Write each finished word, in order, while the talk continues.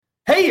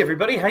Hey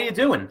everybody, how you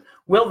doing?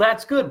 Well,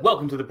 that's good.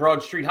 Welcome to the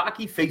Broad Street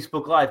Hockey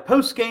Facebook Live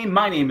postgame.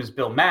 My name is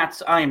Bill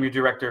Matz. I am your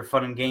director of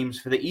fun and games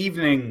for the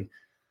evening.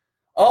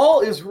 All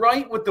is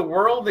right with the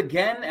world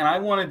again, and I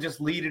want to just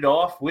lead it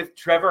off with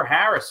Trevor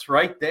Harris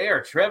right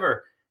there.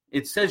 Trevor,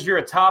 it says you're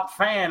a top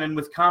fan, and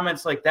with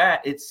comments like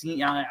that,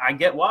 I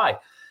get why.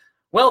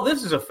 Well,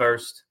 this is a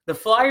first. The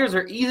Flyers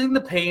are easing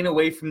the pain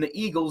away from the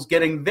Eagles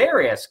getting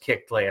their ass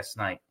kicked last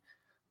night.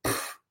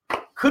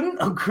 Couldn't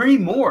agree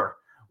more.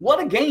 What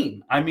a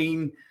game. I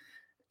mean,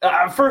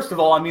 first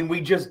of all,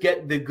 we just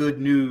get the good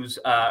news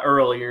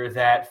earlier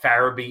that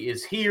Farabee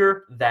is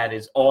here. That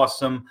is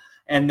awesome.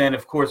 And then,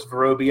 of course,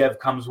 Vorobiev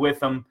comes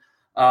with him.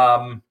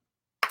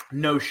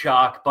 No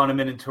shock.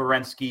 Bunnaman and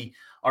Terensky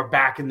are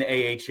back in the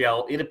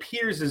AHL. It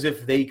appears as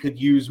if they could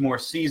use more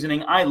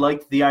seasoning. I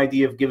liked the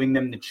idea of giving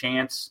them the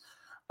chance.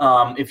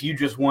 If you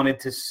just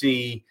wanted to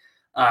see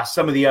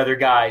some of the other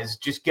guys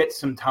just get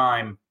some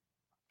time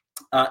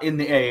in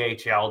the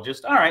AHL,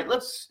 just, all right,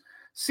 let's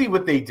see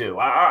what they do.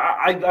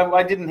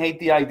 I didn't hate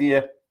the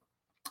idea.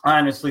 I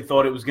honestly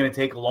thought it was going to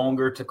take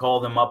longer to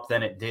call them up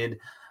than it did.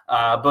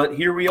 But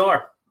here we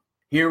are.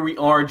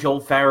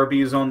 Joel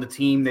Farabee is on the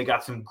team. They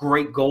got some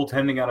great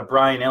goaltending out of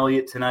Brian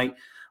Elliott tonight.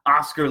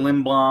 Oscar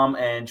Lindblom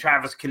and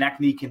Travis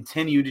Konechny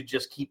continue to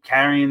just keep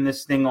carrying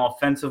this thing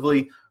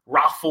offensively.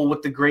 Raffle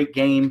with the great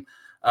game.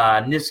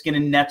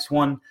 Niskanen nets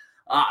one.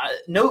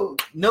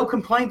 No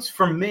complaints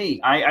from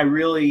me. I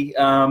really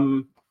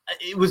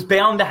it was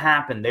bound to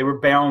happen. They were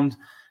bound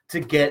to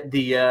get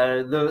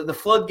the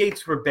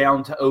floodgates were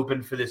bound to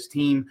open for this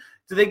team.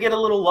 Do they get a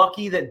little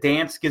lucky that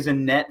Dansk is a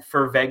net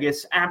for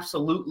Vegas?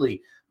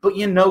 Absolutely. But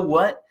you know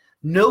what?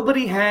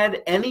 Nobody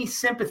had any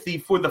sympathy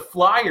for the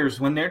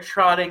Flyers when they're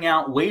trotting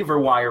out waiver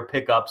wire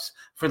pickups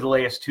for the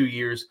last 2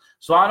 years.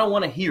 So I don't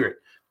want to hear it.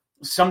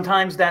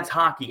 Sometimes that's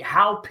hockey.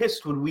 How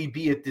pissed would we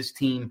be at this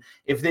team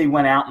if they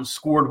went out and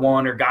scored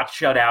one or got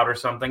shut out or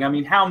something? I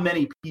mean, how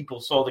many people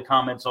saw the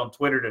comments on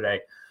Twitter today?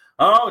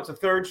 Oh, it's a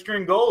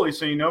third-string goalie,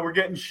 so we're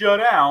getting shut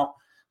out.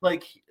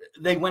 Like,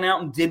 they went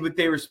out and did what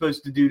they were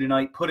supposed to do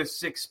tonight, put a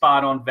 6th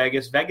spot on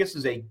Vegas. Vegas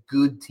is a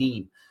good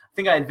team. I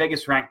think I had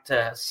Vegas ranked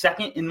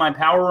second in my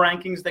power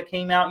rankings that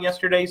came out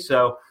yesterday,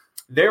 so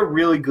they're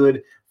really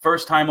good.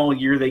 First time all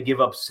year they give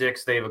up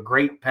 6. They have a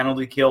great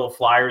penalty kill.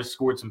 Flyers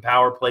scored some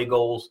power play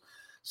goals.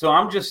 So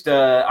I'm just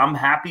I'm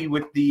happy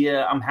with the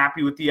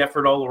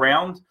effort all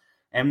around.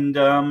 And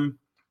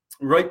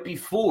right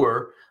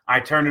before I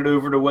turn it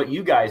over to what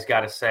you guys got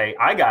to say,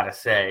 I got to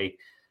say,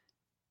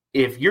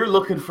 if you're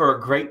looking for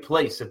a great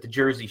place at the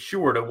Jersey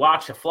Shore to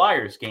watch a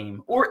Flyers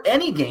game, or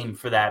any game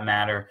for that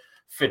matter,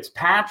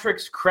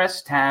 Fitzpatrick's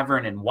Crest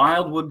Tavern in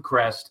Wildwood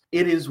Crest.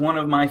 It is one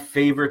of my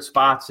favorite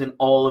spots in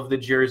all of the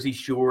Jersey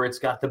Shore. It's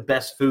got the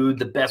best food,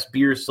 the best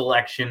beer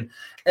selection.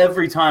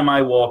 Every time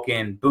I walk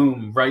in,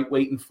 boom, right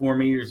waiting for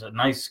me. There's a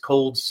nice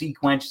cold sea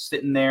quench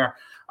sitting there.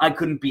 I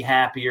couldn't be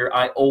happier.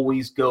 I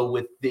always go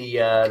with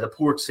the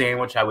pork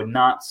sandwich. I would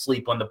not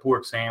sleep on the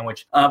pork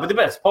sandwich. But the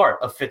best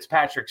part of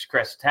Fitzpatrick's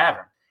Crest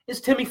Tavern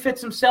is Timmy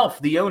Fitz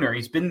himself, the owner.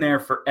 He's been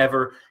there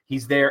forever.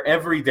 He's there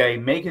every day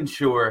making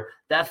sure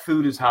that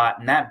food is hot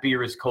and that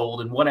beer is cold.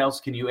 And what else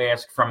can you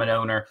ask from an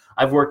owner?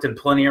 I've worked in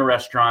plenty of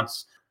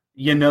restaurants.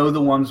 The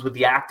ones with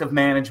the active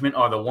management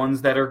are the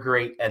ones that are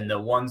great, and the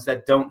ones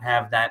that don't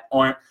have that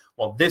aren't.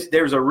 Well,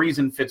 there's a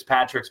reason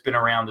Fitzpatrick's been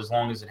around as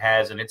long as it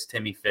has, and it's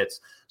Timmy Fitz.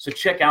 So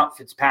check out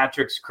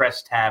Fitzpatrick's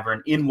Crest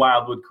Tavern in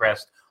Wildwood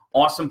Crest.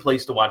 Awesome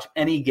place to watch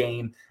any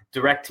game.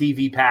 Direct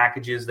TV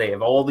packages. They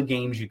have all the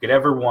games you could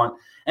ever want.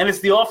 And it's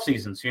the off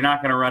season, so you're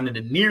not going to run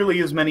into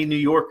nearly as many New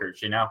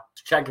Yorkers,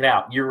 Check it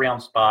out.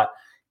 Year-round spot.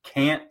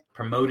 Can't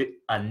promote it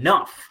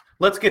enough.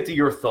 Let's get to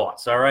your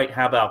thoughts, all right?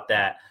 How about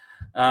that?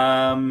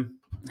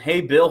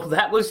 Hey, Bill,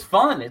 that was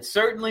fun. It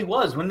certainly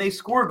was. When they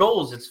score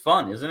goals, it's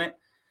fun, isn't it?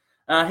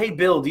 Hey,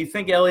 Bill, do you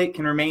think Elliott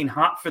can remain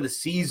hot for the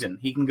season?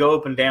 He can go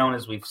up and down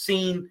as we've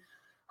seen.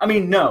 I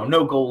mean, no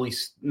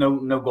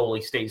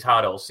goalie stays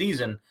hot all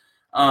season.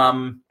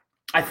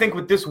 I think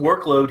with this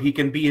workload, he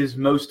can be his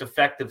most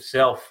effective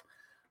self.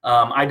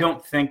 I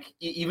don't think,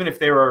 even if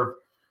there are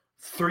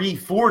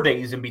 3-4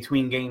 days in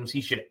between games,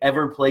 he should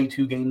ever play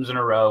 2 games in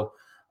a row.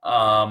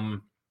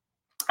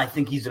 I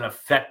think he's an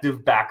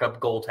effective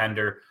backup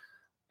goaltender,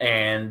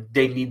 and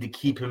they need to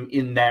keep him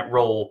in that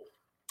role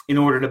in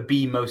order to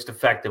be most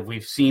effective.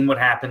 We've seen what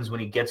happens when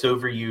he gets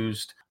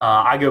overused.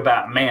 I go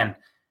back,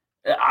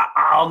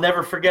 I'll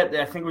never forget,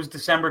 I think it was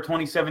December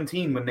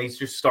 2017 when they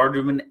just started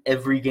him in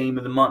every game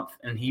of the month,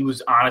 and he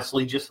was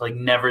honestly just like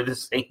never the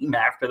same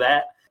after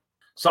that.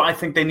 So I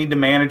think they need to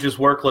manage his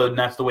workload, and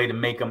that's the way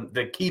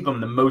to keep him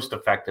the most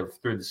effective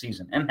through the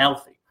season and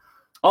healthy.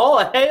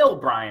 Oh, hail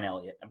Brian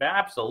Elliott.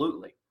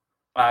 Absolutely.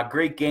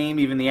 Great game.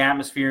 Even the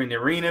atmosphere in the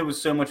arena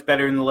was so much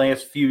better in the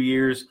last few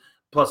years,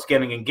 plus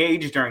getting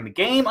engaged during the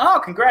game. Oh,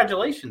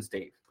 congratulations,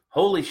 Dave.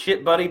 Holy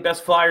shit, buddy.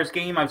 Best Flyers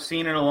game I've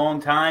seen in a long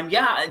time.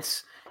 Yeah,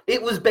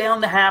 it was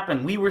bound to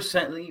happen.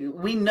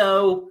 We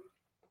know,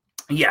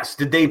 yes,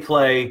 did they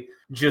play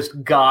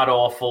just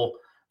god-awful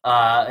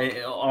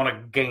on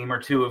a game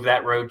or two of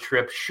that road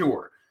trip?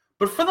 Sure.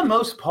 But for the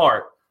most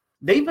part,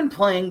 they've been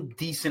playing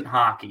decent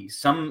hockey.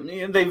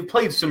 They've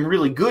played some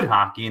really good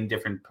hockey in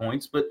different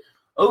points, but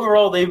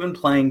overall they've been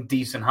playing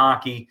decent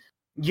hockey.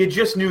 You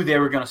just knew they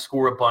were going to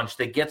score a bunch.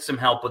 They get some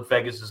help with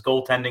Vegas's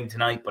goaltending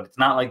tonight, but it's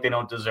not like they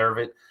don't deserve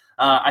it.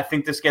 I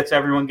think this gets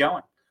everyone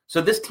going.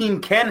 So this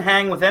team can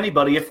hang with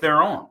anybody if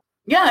they're on.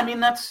 Yeah, I mean,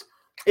 that's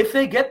if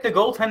they get the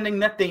goaltending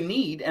that they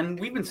need, and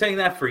we've been saying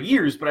that for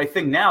years, but I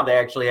think now they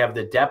actually have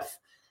the depth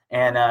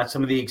and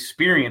some of the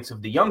experience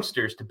of the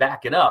youngsters to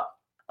back it up.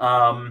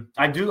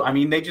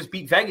 They just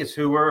beat Vegas,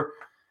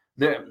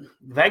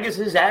 Vegas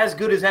is as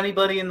good as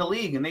anybody in the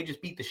league, and they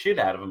just beat the shit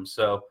out of them.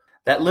 So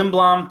that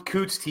Lindblom,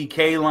 Coots,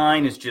 TK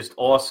line is just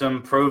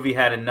awesome. Provy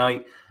had a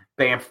night.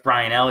 Banff,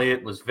 Brian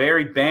Elliott was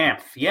very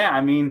Banff. Yeah, I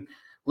mean,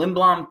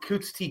 Lindblom,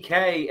 Coots,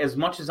 TK, as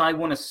much as I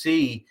want to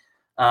see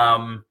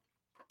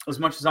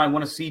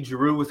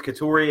Giroux with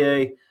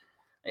Couturier,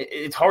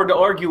 it's hard to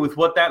argue with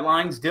what that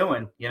line's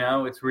doing. You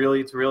know, it's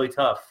really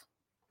tough.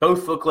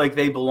 Both look like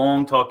they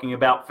belong, talking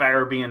about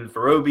Farabee and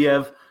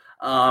Vorobiev.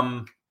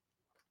 I'm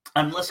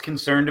less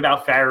concerned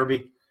about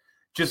Farabee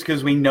just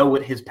because we know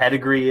what his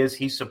pedigree is.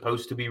 He's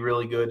supposed to be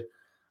really good.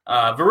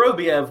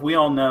 Vorobiev, we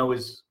all know,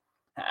 has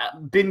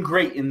been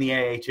great in the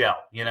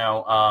AHL. You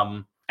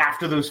know,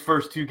 after those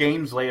first 2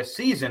 games last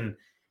season,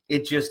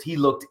 he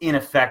looked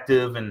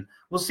ineffective, and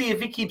we'll see if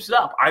he keeps it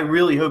up. I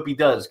really hope he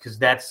does, because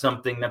that's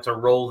a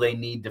role they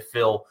need to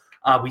fill.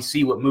 We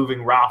see what moving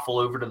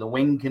Raffl over to the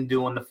wing can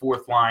do on the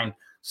fourth line.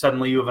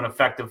 Suddenly you have an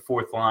effective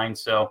fourth line,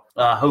 so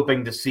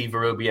hoping to see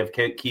Vorobiev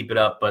keep it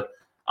up, but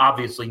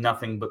obviously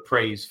nothing but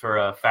praise for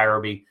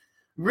Farabee.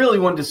 Really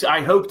wanted to see,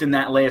 I hoped in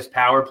that last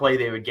power play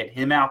they would get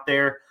him out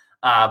there,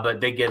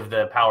 but they give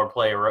the power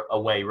play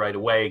away right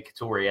away.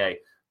 Couturier, a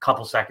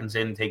couple seconds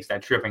in, takes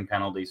that tripping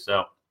penalty.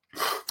 So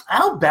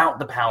how about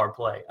the power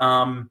play?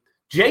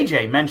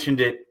 JJ mentioned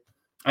it,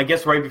 I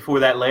guess, right before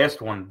that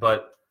last one,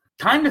 but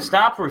time to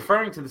stop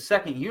referring to the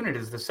second unit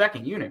as the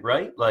second unit,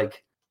 right?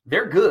 Like,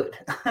 they're good.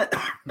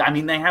 I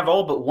mean, they have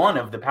all but one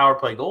of the power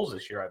play goals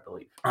this year, I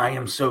believe. I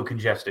am so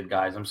congested,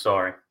 guys. I'm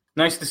sorry.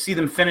 Nice to see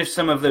them finish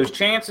some of those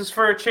chances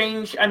for a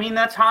change. I mean,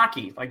 that's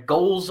hockey. Like,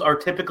 goals are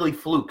typically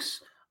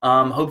flukes.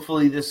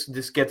 Hopefully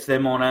this gets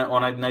them on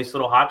a nice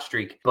little hot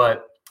streak.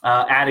 But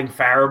adding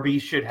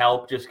Farabee should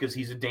help just because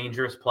he's a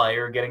dangerous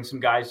player, getting some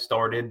guys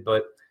started.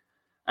 But,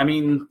 I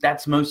mean,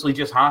 that's mostly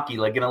just hockey.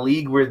 Like, in a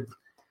league where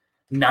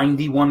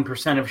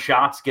 91% of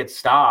shots get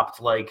stopped,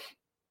 like,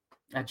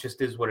 that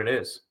just is what it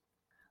is.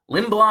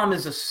 Lindblom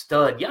is a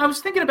stud. Yeah, I was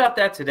thinking about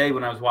that today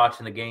when I was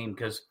watching the game,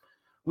 because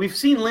we've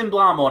seen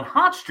Lindblom on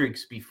hot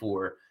streaks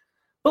before,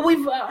 but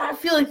I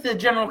feel like the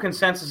general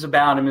consensus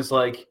about him is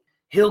like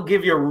he'll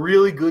give you a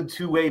really good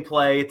two-way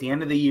play at the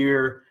end of the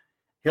year.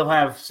 He'll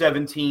have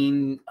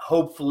 17,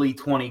 hopefully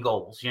 20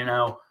 goals, you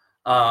know.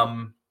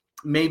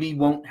 Maybe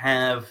won't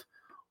have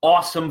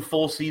awesome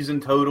full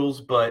season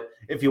totals, but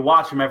if you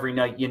watch him every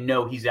night, you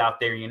know he's out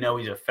there, you know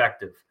he's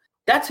effective.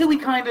 That's who he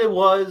kind of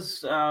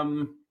was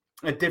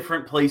at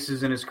different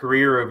places in his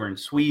career over in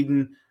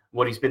Sweden,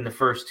 what he's been the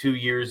first 2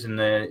 years in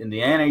the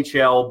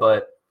NHL.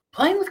 But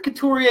playing with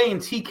Couturier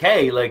and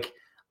TK, like,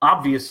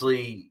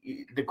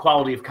 obviously the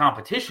quality of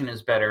competition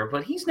is better,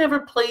 but he's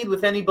never played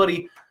with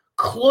anybody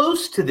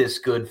close to this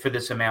good for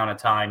this amount of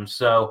time.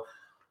 So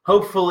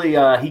hopefully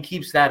he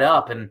keeps that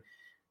up. And,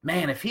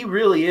 man, if he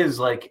really is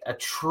like a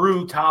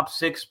true top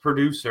 6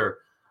 producer,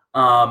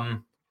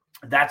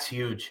 that's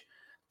huge.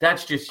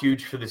 That's just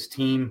huge for this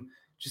team.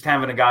 Just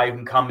having a guy who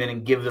can come in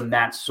and give them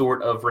that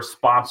sort of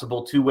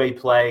responsible two-way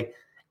play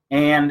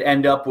and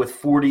end up with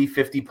 40,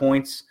 50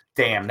 points.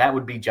 Damn, that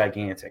would be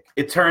gigantic.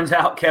 It turns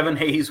out Kevin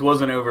Hayes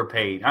wasn't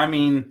overpaid. I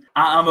mean,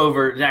 I'm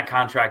over. That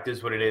contract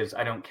is what it is.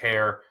 I don't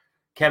care.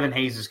 Kevin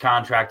Hayes'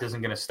 contract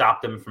isn't going to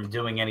stop them from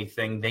doing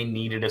anything. They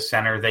needed a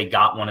center. They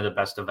got one of the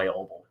best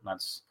available.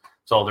 That's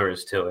all there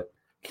is to it.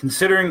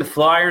 Considering the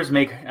Flyers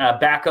make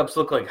backups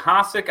look like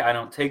Hasek, I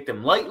don't take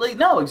them lightly.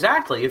 No,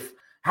 exactly.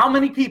 How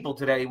many people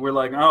today were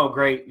like, oh,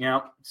 great, you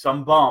know,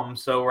 some bum,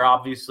 so we're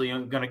obviously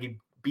going to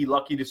be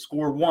lucky to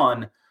score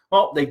one.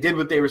 Well, they did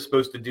what they were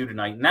supposed to do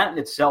tonight, and that in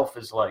itself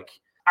is like,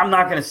 I'm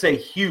not going to say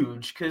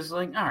huge because,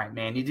 like, all right,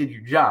 man, you did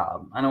your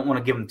job. I don't want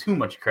to give them too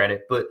much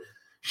credit, but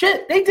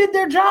shit, they did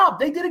their job.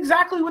 They did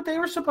exactly what they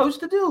were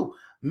supposed to do.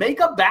 Make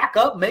a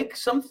backup, make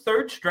some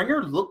third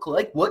stringer look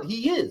like what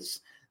he is.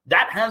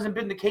 That hasn't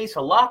been the case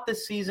a lot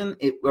this season,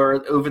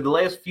 or over the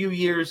last few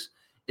years.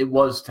 It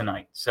was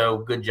tonight, so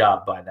good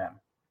job by them.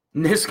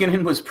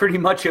 Niskanen was pretty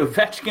much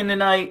Ovechkin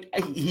tonight.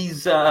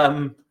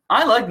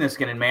 I like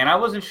Niskanen, man. I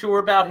wasn't sure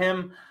about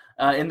him.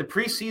 In the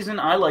preseason,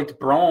 I liked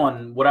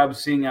Braun, what I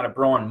was seeing out of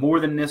Braun, more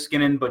than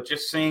Niskanen, but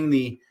just seeing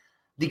the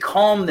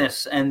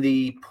calmness and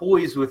the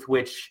poise with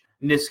which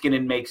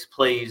Niskanen makes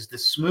plays, the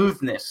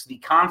smoothness, the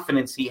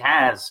confidence he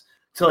has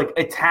to, like,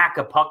 attack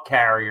a puck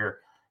carrier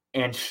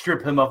and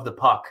strip him of the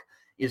puck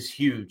is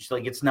huge.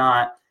 Like, it's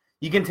not –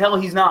 you can tell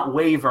he's not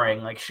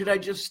wavering. Like, should I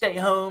just stay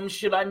home?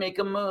 Should I make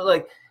a move?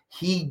 Like,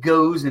 he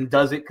goes and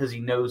does it because he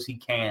knows he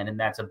can, and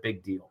that's a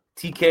big deal.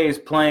 TK is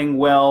playing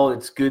well.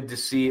 It's good to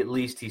see at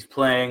least he's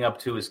playing up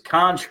to his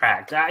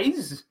contract.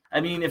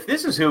 If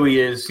this is who he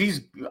is,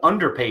 he's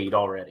underpaid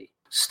already.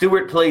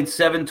 Stewart played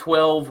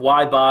 7-12.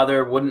 Why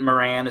bother? Wouldn't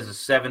Moran as a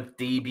 7th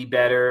D be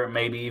better?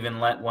 Maybe even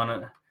let one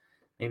of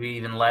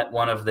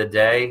the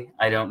day.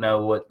 I don't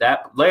know what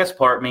that last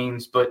part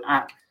means, but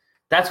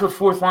that's what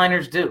fourth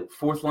liners do.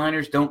 Fourth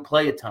liners don't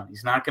play a ton.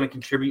 He's not going to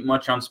contribute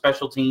much on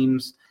special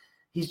teams.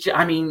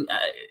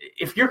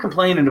 If you're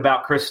complaining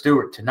about Chris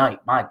Stewart tonight,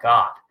 my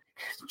God,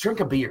 drink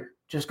a beer.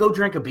 Just go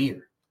drink a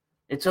beer.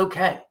 It's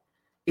okay.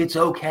 It's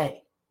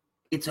okay.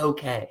 It's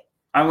okay.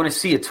 I want to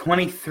see a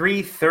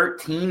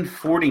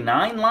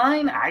 23-13-49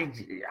 line. I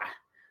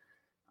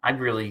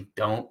really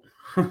don't.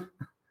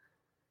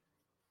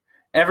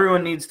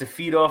 Everyone needs to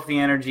feed off the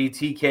energy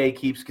TK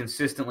keeps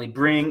consistently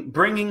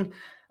bringing.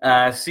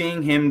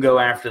 Seeing him go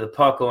after the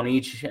puck on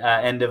each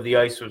end of the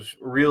ice was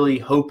really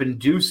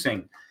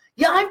hope-inducing.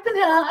 Yeah,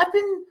 I've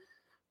been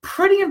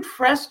pretty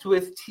impressed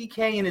with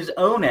TK in his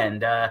own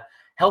end,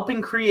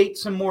 helping create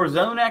some more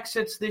zone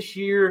exits this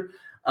year.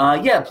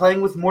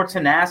 Playing with more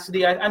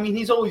tenacity.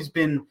 He's always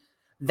been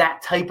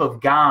that type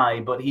of guy,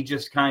 but he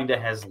just kind of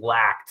has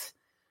lacked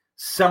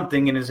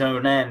something in his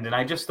own end, and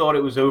I just thought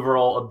it was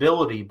overall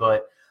ability,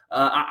 but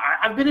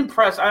I've been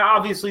impressed.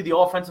 Obviously, the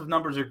offensive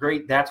numbers are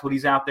great. That's what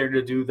he's out there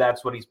to do.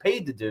 That's what he's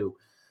paid to do.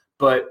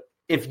 But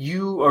if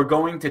you are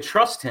going to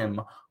trust him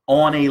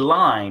on a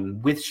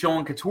line with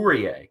Sean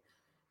Couturier,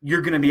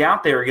 you're going to be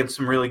out there against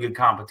some really good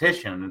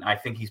competition. And I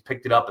think he's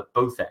picked it up at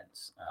both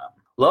ends.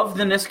 Love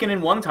the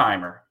Niskanen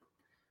one-timer.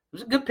 It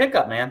was a good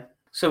pickup, man.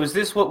 So is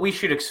this what we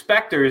should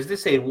expect, or is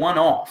this a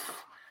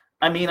one-off?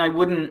 I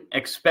wouldn't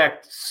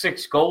expect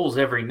 6 goals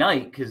every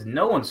night because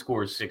no one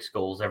scores 6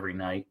 goals every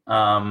night.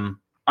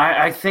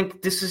 I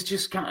think this is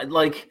just kind of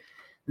like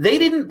they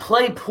didn't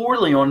play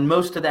poorly on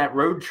most of that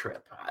road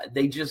trip.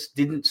 They just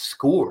didn't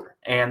score,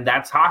 and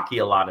that's hockey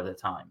a lot of the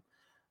time.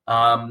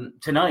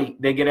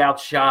 Tonight, they get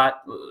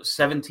outshot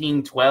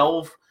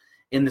 17-12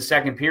 in the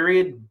second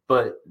period,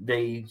 but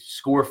they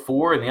score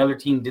 4, and the other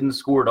team didn't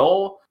score at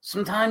all.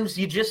 Sometimes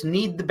you just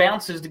need the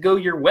bounces to go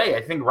your way.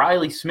 I think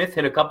Riley Smith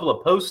hit a couple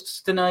of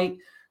posts tonight.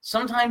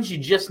 Sometimes you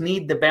just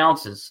need the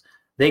bounces.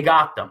 They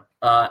got them,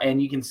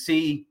 and you can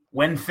see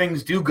when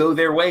things do go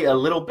their way a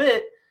little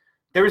bit,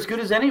 they're as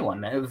good as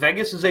anyone.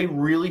 Vegas is a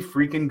really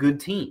freaking good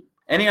team.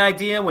 Any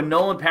idea when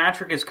Nolan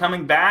Patrick is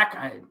coming back?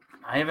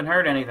 I haven't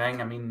heard anything.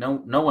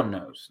 No one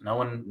knows.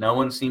 No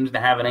one seems to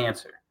have an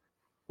answer.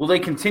 Will they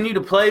continue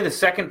to play the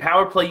second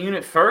power play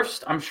unit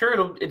first? I'm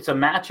sure it's a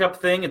matchup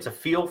thing. It's a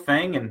feel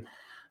thing. And,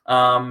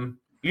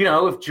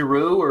 if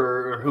Giroux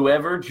or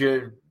whoever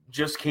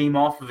just came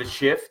off of a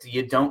shift,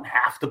 you don't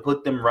have to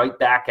put them right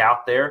back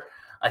out there.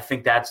 I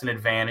think that's an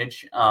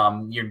advantage.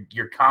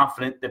 You're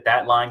confident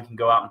that line can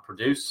go out and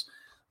produce.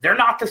 They're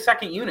not the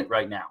second unit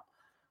right now.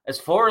 As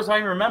far as I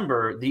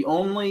remember, the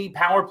only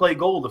power play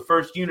goal the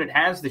first unit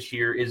has this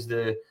year is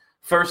the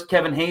first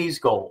Kevin Hayes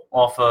goal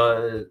off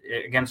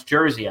against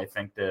Jersey. I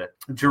think the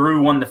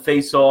Giroux won the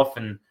face-off,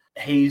 and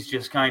Hayes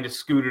just kind of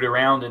scooted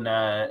around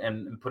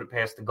and put it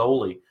past the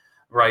goalie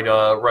right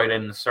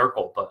in the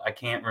circle. But I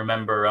can't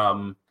remember.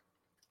 I'm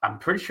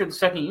pretty sure the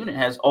second unit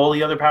has all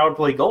the other power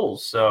play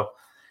goals. So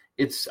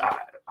it's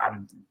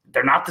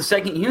they're not the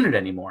second unit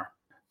anymore.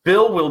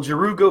 Bill, will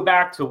Giroux go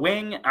back to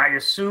wing? I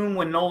assume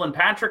when Nolan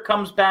Patrick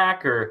comes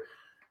back, or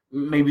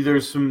maybe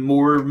there's some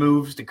more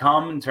moves to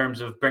come in terms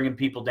of bringing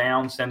people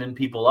down, sending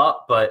people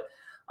up. But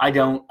I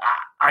don't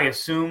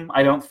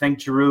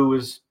think Giroux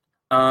is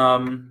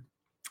that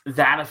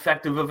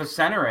effective of a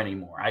center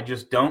anymore. I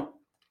just don't.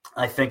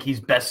 I think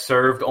he's best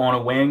served on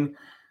a wing.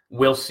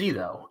 We'll see,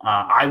 though.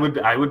 I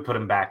would put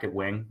him back at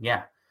wing,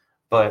 yeah.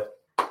 But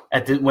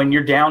when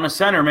you're down a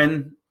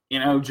centerman,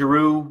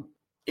 Giroux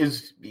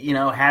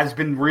has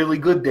been really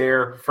good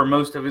there for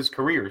most of his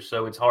career.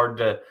 So it's hard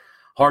to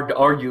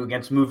argue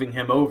against moving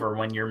him over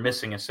when you're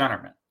missing a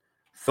centerman.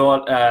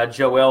 Thought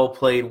Joel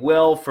played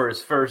well for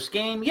his first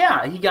game.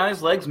 Yeah, he got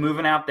his legs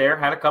moving out there,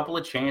 had a couple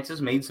of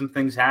chances, made some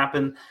things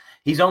happen.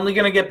 He's only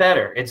going to get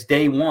better. It's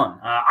day one.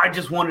 I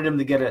just wanted him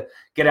to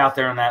get out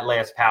there on that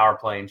last power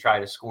play and try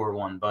to score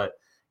one, but,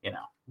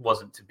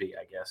 wasn't to be,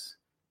 I guess.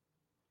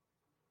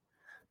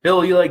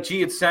 Bill, you like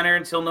G at center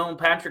until Nolan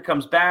Patrick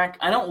comes back?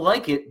 I don't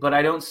like it, but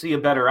I don't see a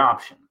better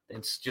option.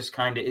 It's just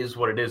kind of is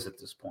what it is at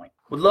this point.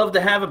 Would love to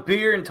have a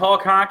beer and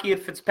talk hockey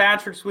at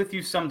Fitzpatrick's with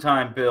you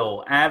sometime,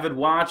 Bill. Avid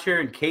watcher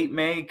and Cape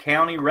May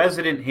County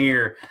resident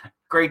here.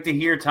 Great to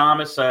hear,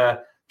 Thomas.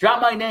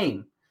 Drop my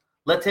name.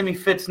 Let Timmy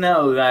Fitz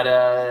know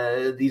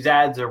that these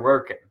ads are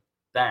working.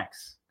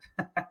 Thanks.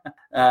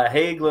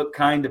 Haig looked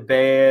kind of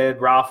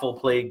bad. Raffle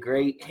played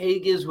great.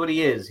 Haig is what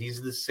he is.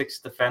 He's the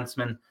sixth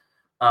defenseman.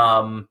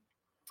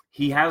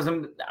 He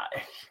hasn't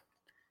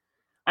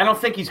 – I don't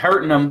think he's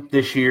hurting them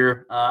this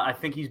year. I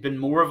think he's been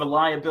more of a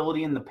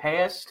liability in the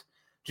past,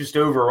 just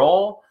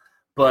overall.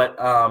 But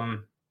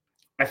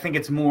I think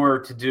it's more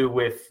to do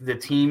with the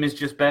team is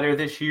just better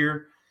this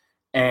year.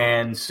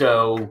 And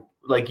so,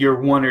 like, you're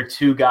one or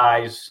two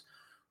guys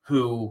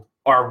who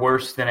are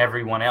worse than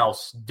everyone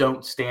else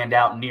don't stand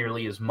out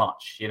nearly as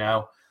much, you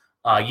know?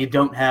 You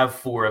don't have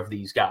 4 of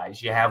these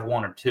guys. You have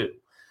 1 or 2.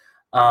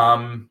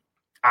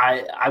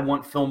 I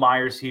want Phil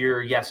Myers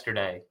here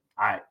yesterday.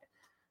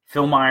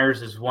 Phil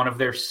Myers is one of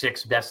their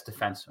 6 best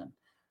defensemen,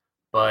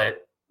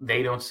 but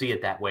they don't see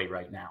it that way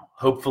right now.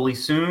 Hopefully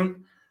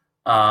soon.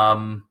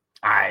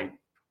 I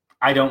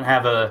don't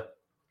have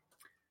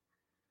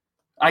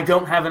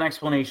an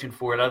explanation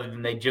for it other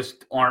than they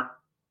just aren't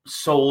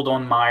sold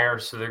on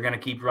Myers, so they're going to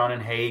keep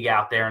running Haig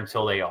out there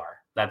until they are.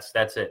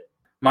 That's it.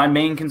 My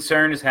main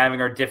concern is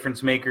having our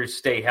difference makers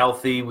stay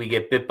healthy. We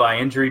get bit by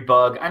injury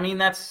bug. I mean,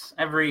 that's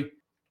every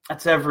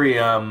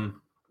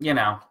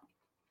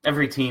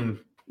team.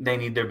 They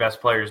need their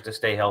best players to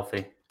stay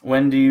healthy.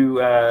 When do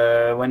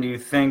you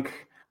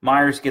think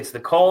Myers gets the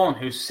call and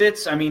who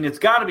sits? I mean, it's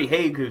got to be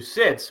Haig who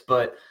sits,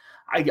 but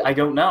I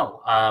don't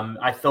know.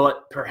 I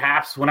thought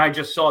perhaps when I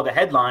just saw the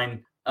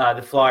headline,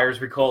 the Flyers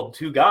recalled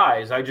 2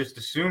 guys, I just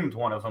assumed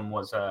one of them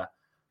was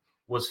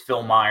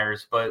Phil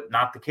Myers, but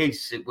not the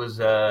case. It was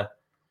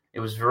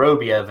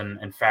Vorobiev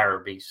and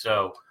Farabee.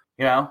 So,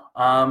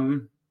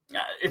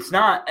 it's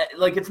not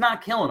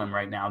killing them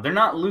right now. They're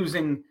not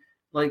losing.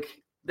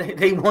 Like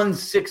they won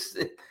 6.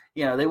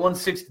 They won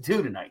 6-2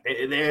 tonight.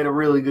 They had a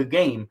really good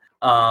game.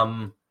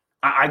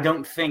 I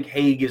don't think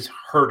Haig is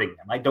hurting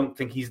them. I don't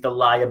think he's the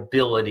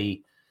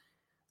liability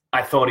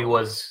I thought he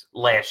was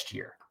last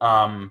year.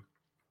 I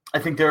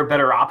think there are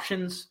better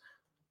options,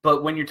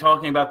 but when you're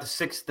talking about the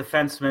 6th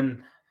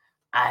defenseman,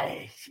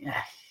 I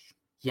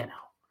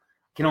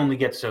can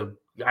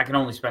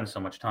only spend so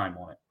much time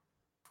on it.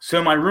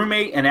 So my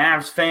roommate, an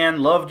Avs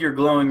fan, loved your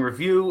glowing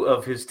review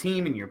of his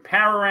team and your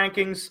power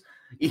rankings,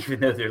 even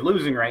though they're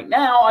losing right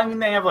now. I mean,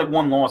 they have like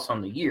 1 loss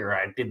on the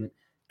year.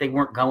 They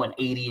weren't going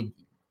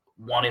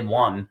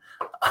 81-1.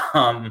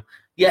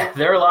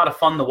 They're a lot of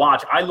fun to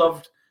watch. I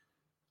loved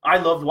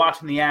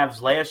watching the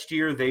Avs last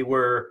year. They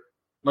were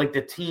like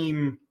the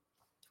team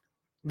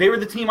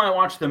I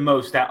watched the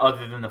most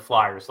other than the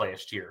Flyers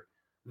last year.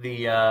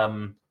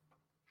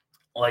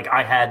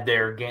 I had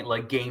their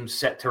games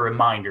set to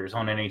reminders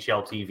on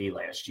NHL TV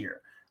last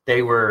year.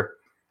 They were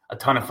a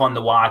ton of fun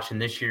to watch,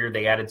 and this year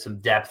they added some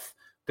depth.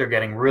 They're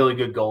getting really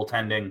good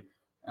goaltending.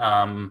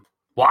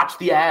 Watch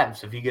the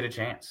Avs if you get a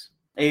chance.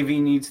 AV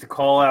needs to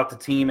call out the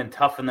team and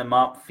toughen them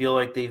up. Feel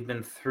like they've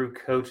been through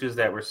coaches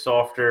that were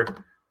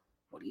softer.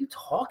 What are you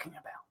talking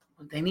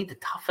about? They need to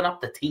toughen up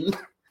the team.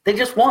 They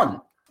just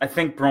won. I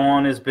think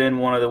Braun has been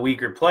one of the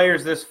weaker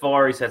players this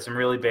far. He's had some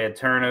really bad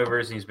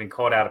turnovers. He's been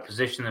caught out of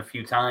position a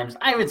few times.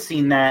 I haven't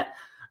seen that.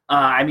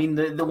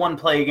 The one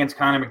play against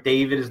Connor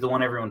McDavid is the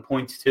one everyone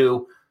points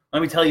to.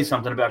 Let me tell you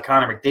something about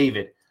Connor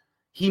McDavid.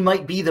 He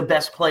might be the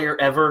best player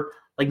ever.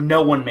 Like,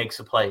 no one makes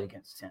a play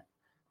against him.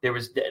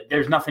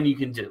 There's nothing you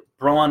can do.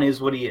 Braun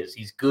is what he is.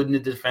 He's good in the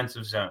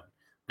defensive zone.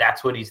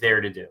 That's what he's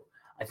there to do.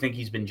 I think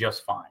he's been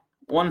just fine.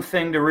 One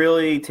thing to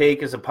really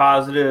take as a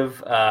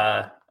positive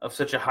of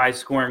such a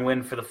high-scoring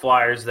win for the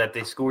Flyers that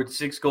they scored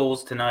 6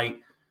 goals tonight,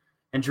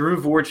 and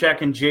Drew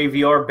Voracek and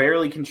JVR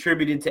barely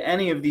contributed to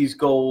any of these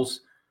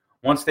goals.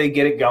 Once they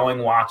get it going,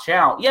 watch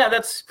out. Yeah,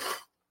 that's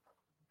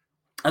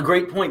a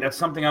great point. That's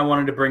something I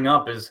wanted to bring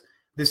up is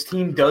this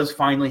team does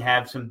finally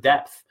have some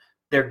depth.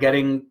 They're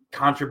getting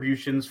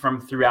contributions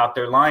from throughout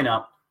their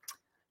lineup,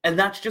 and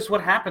that's just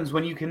what happens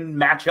when you can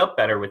match up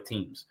better with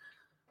teams.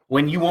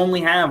 When you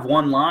only have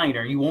 1 line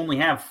or you only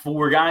have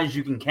 4 guys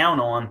you can count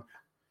on,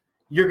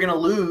 you're going to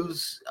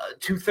lose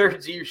 2/3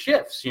 of your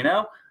shifts,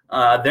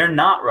 They're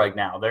not right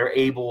now. They're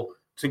able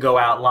to go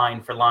out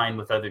line for line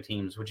with other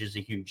teams, which is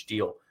a huge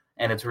deal,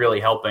 and it's really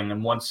helping.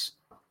 And once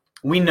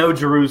we know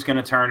Giroux's going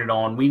to turn it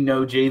on, we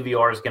know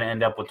JVR is going to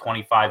end up with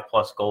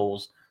 25-plus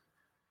goals.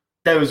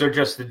 That's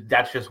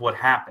just what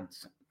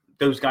happens.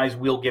 Those guys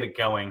will get it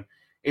going.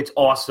 It's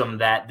awesome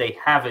that they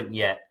haven't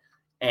yet,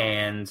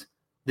 and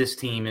this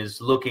team is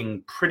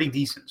looking pretty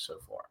decent so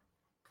far.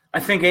 I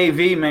think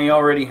AV may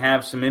already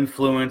have some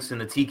influence in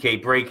the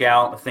TK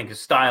breakout. I think his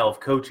style of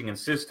coaching and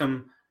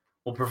system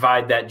will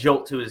provide that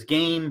jolt to his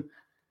game.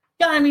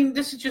 Yeah, I mean,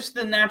 this is just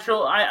the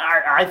natural.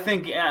 I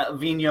think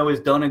Vigneault has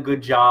done a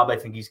good job. I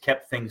think he's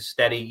kept things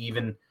steady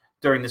even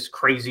during this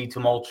crazy,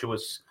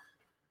 tumultuous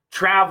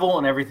travel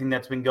and everything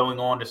that's been going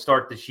on to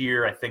start this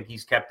year. I think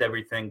he's kept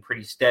everything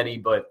pretty steady.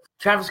 But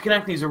Travis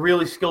Konecny is a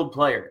really skilled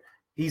player.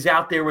 He's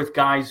out there with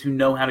guys who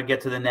know how to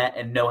get to the net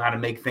and know how to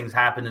make things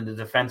happen in the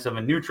defensive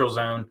and neutral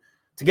zone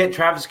to get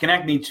Travis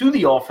Konecny to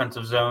the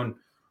offensive zone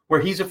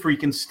where he's a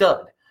freaking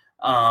stud.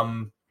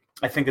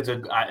 I think it's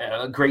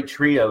a great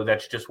trio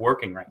that's just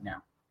working right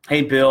now.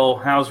 Hey, Bill,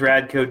 how's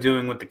Radko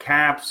doing with the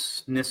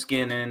Caps?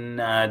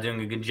 Niskanen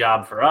doing a good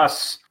job for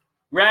us.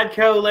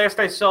 Radko, last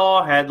I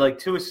saw, had like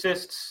 2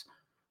 assists.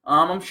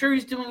 I'm sure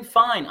he's doing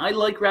fine. I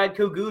like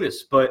Radko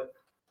Gudas, but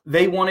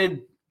they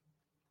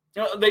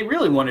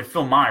really wanted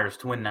Phil Myers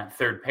to win that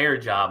 3rd pair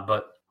job,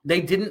 but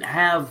they didn't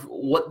have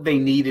what they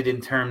needed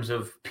in terms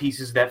of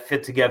pieces that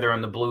fit together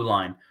on the blue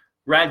line.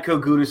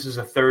 Radko Gudas is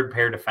a 3rd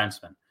pair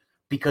defenseman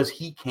because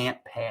he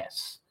can't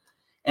pass.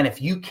 And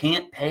if you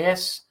can't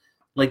pass,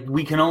 Like,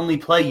 we can only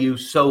play you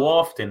so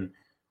often.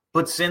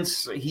 But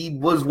since he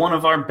was one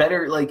of our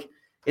better, like,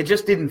 it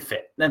just didn't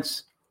fit.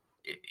 That's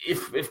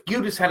if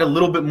Gudas had a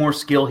little bit more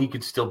skill, he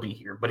could still be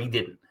here, but he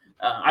didn't.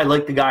 I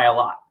like the guy a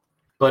lot,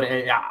 but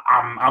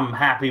I'm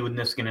happy with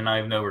Niskanen, and I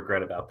have no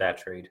regret about that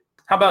trade.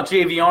 How about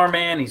JVR,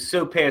 man? He's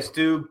so past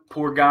due.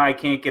 Poor guy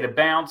can't get a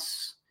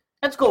bounce.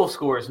 That's goal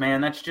scorers,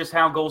 man. That's just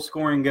how goal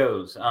scoring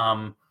goes.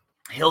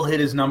 He'll hit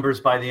his numbers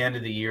by the end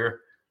of the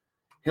year.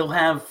 He'll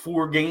have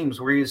 4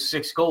 games where he has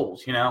 6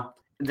 goals, you know?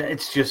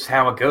 It's just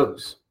how it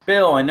goes.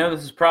 Bill, I know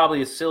this is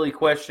probably a silly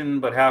question,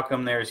 but how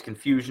come there's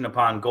confusion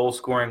upon goal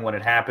scoring when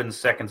it happens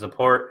seconds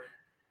apart?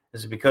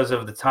 Is it because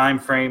of the time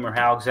frame, or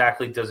how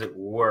exactly does it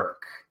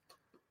work?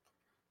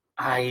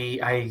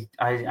 I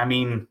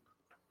mean,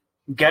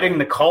 getting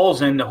the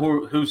calls in to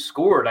who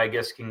scored, I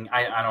guess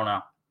I don't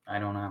know. I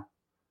don't know.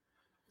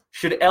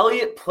 Should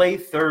Elliott play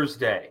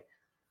Thursday?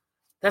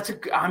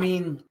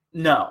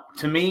 No.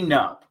 To me,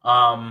 no.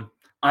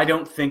 I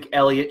don't think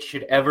Elliott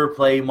should ever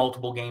play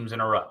multiple games in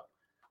a row.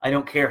 I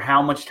don't care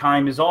how much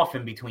time is off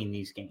in between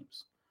these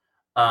games.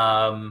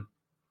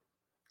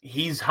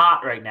 He's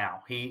hot right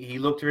now. He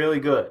looked really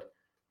good.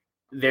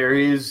 There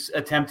is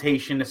a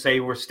temptation to say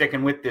we're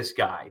sticking with this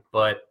guy,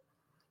 but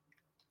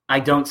I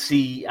don't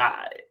see.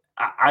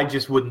 I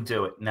just wouldn't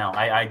do it. No,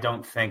 I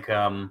don't think.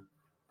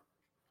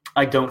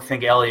 I don't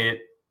think Elliott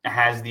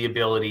has the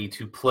ability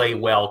to play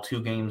well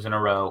 2 games in a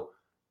row,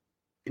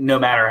 no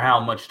matter how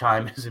much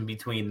time is in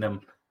between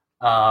them.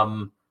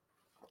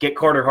 Get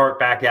Carter Hart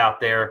back out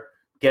there.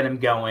 Get him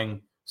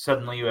going.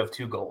 Suddenly you have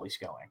 2 goalies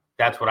going.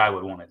 That's what I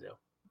would want to do.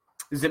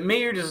 Is it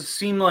me, or does it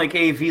seem like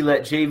AV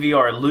let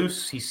JVR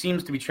loose? He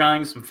seems to be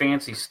trying some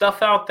fancy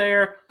stuff out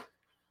there.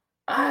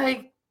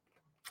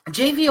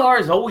 JVR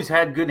has always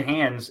had good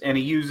hands, and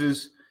he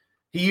uses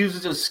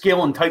his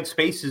skill in tight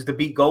spaces to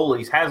beat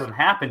goalies. Hasn't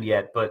happened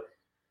yet, but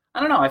I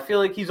don't know. I feel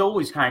like he's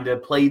always kind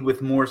of played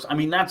with more. I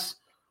mean, that's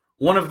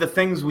one of the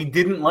things we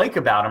didn't like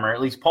about him, or at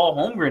least Paul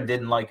Holmgren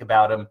didn't like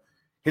about him.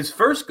 His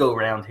first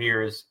go-round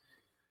here is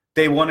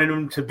they wanted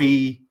him to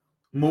be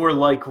more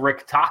like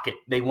Rick Tocchet.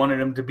 They wanted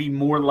him to be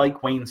more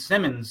like Wayne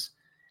Simmons,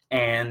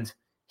 and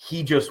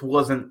he just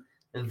wasn't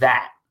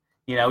that.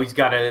 You know, he's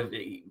got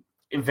a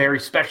very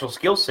special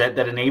skill set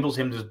that enables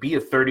him to be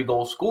a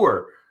 30-goal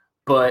scorer,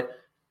 but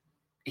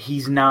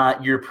he's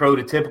not your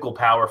prototypical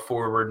power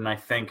forward, and I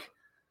think,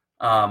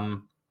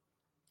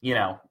 you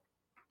know,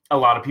 a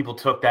lot of people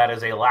took that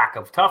as a lack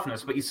of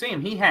toughness, but you see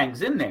him, he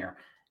hangs in there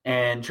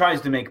and tries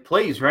to make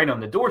plays right on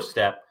the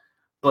doorstep,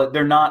 but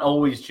they're not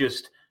always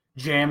just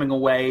jamming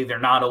away. They're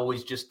not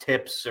always just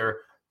tips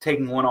or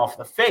taking one off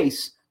the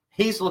face.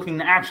 He's looking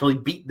to actually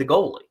beat the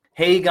goalie.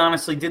 Haig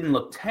honestly didn't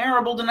look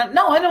terrible tonight.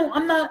 No, I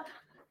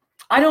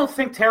don't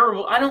think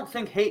terrible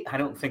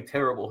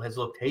has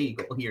looked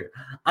Haig all year.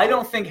 I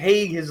don't think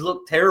Haig has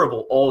looked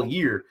terrible all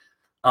year.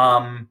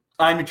 I'm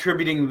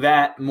attributing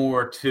that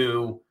more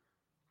to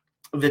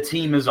the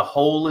team as a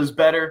whole is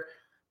better,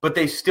 but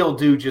they still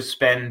do just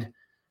spend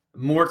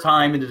more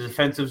time in the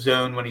defensive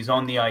zone when he's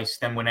on the ice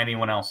than when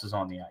anyone else is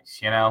on the ice,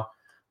 you know?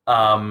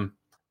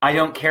 I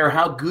don't care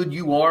how good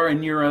you are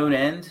in your own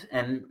end,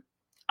 and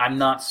I'm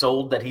not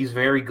sold that he's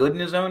very good in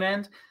his own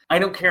end. I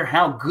don't care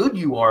how good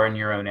you are in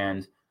your own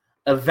end.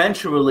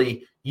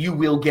 Eventually, you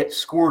will get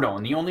scored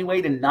on. The only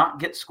way to not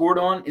get scored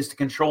on is to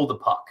control the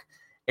puck,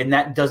 and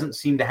that doesn't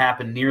seem to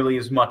happen nearly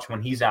as much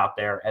when he's out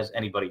there as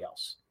anybody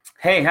else.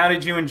 Hey, how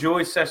did you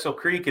enjoy Cecil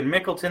Creek and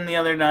Mickleton the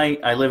other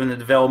night? I live in the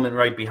development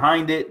right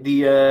behind it.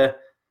 The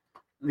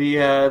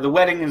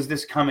wedding is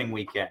this coming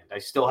weekend. I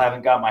still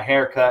haven't got my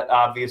hair cut,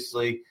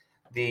 obviously.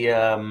 The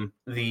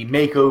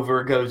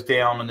makeover goes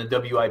down on the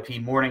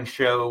WIP morning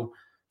show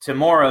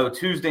tomorrow,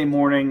 Tuesday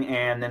morning,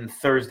 and then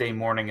Thursday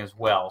morning as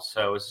well.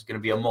 So this is going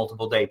to be a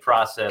multiple-day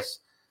process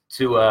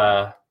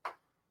to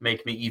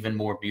make me even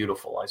more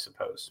beautiful, I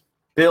suppose.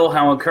 Bill,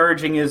 how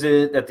encouraging is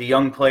it that the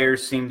young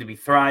players seem to be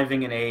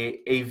thriving in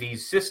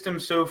AV's system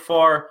so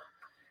far?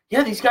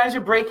 Yeah, these guys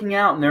are breaking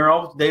out, and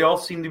they all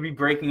seem to be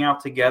breaking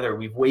out together.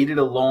 We've waited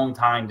a long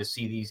time to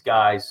see these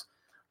guys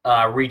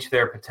reach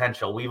their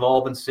potential. We've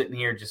all been sitting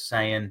here just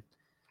saying,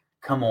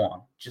 come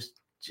on, just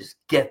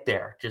get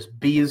there. Just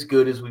be as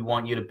good as we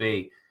want you to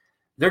be.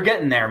 They're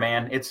getting there,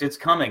 man. It's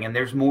coming, and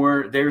there's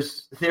more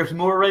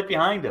right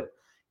behind them.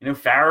 You know,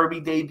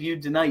 Farabee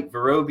debuted tonight.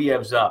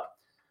 Vorobyev's up.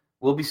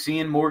 We'll be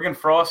seeing Morgan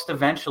Frost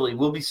eventually.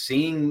 We'll be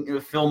seeing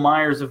Phil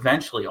Myers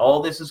eventually.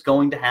 All this is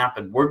going to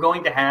happen. We're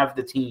going to have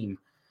the team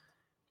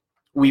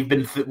we've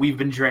been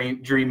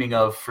dreaming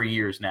of for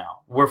years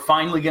now. We're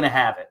finally going to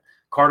have it.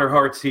 Carter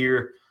Hart's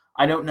here.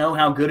 I don't know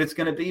how good it's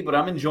going to be, but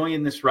I'm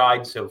enjoying this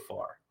ride so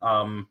far.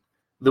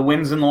 The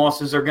wins and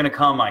losses are going to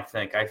come, I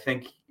think. I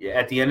think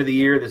at the end of the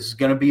year, this is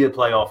going to be a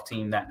playoff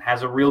team that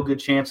has a real good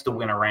chance to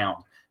win a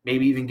round,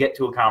 maybe even get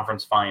to a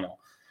conference final,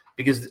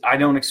 because I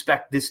do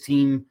expect this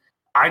team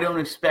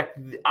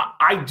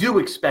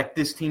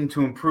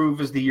to improve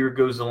as the year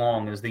goes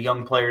along, as the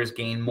young players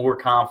gain more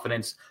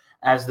confidence,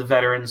 as the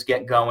veterans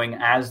get going,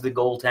 as the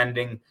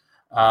goaltending,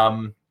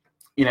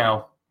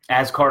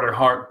 as Carter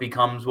Hart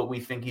becomes what we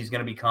think he's going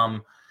to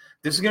become.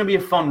 This is going to be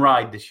a fun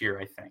ride this year,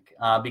 I think,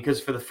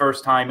 because for the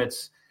first time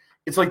it's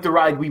like the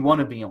ride we want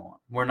to be on.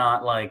 We're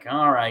not like,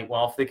 all right,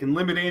 well, if they can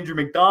limit Andrew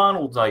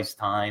McDonald's ice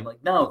time,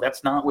 like, no,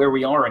 that's not where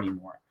we are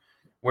anymore.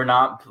 We're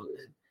not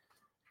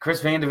 –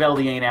 Chris Van de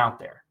Velde ain't out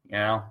there, you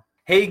know.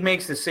 Haig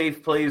makes the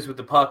safe plays with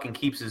the puck and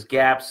keeps his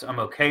gaps. I'm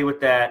okay with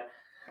that.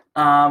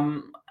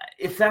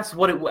 If that's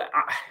what it was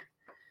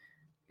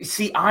 –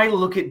 see, I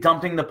look at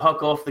dumping the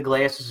puck off the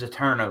glass as a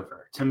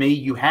turnover. To me,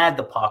 you had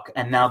the puck,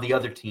 and now the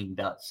other team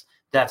does.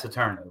 That's a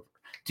turnover.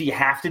 Do you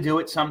have to do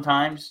it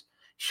sometimes?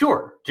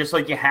 Sure, just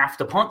like you have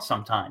to punt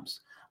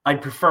sometimes.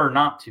 I'd prefer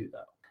not to, though.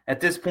 At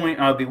this point,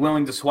 I would be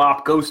willing to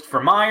swap Ghost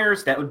for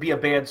Myers. That would be a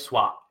bad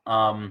swap.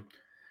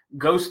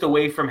 Ghost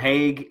away from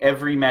Haig,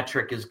 every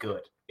metric is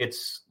good.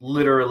 It's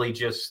literally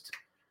just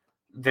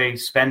they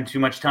spend too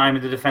much time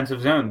in the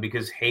defensive zone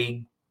because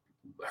Haig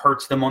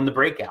hurts them on the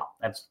breakout.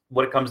 That's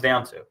what it comes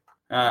down to.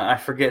 I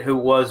forget who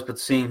it was, but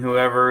seeing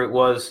whoever it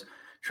was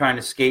trying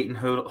to skate and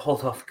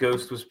hold off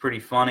Ghost was pretty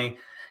funny.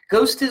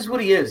 Ghost is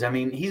what he is. I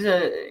mean,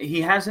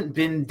 he hasn't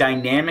been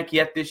dynamic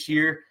yet this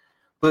year,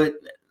 but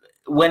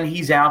when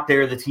he's out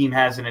there, the team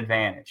has an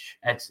advantage.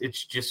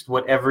 It's just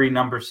what every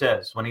number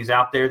says. When he's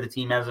out there, the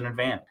team has an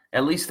advantage.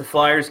 At least the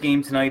Flyers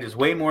game tonight is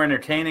way more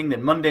entertaining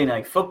than Monday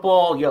Night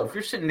Football. Yo, if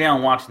you're sitting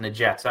down watching the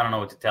Jets, I don't know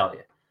what to tell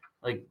you.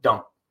 Like,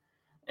 don't.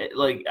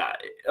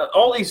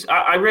 All these –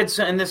 I read –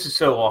 and this is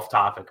so off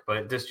topic,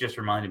 but this just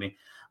reminded me.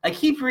 I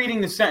keep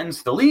reading the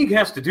sentence, the league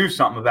has to do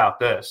something about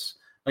this.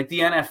 Like the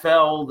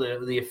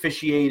NFL, the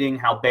officiating,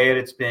 how bad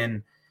it's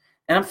been.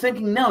 And I'm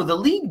thinking, no, the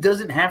league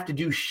doesn't have to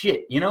do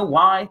shit. You know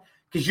why?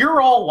 Because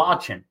you're all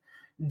watching.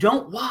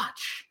 Don't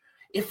watch.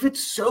 If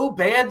it's so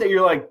bad that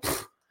you're like,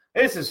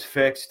 this is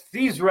fixed.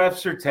 These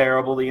refs are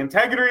terrible. The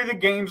integrity of the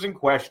game's in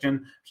question.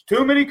 There's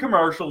too many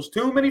commercials,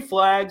 too many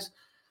flags.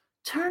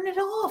 Turn it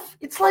off.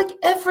 It's like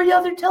every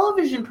other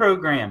television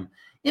program.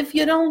 If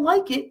you don't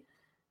like it,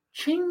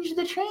 change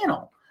the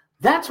channel.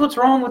 That's what's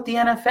wrong with the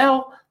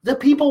NFL. The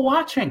people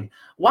watching.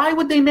 Why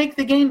would they make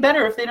the game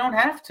better if they don't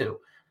have to?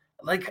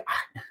 Like,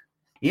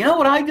 you know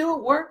what I do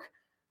at work?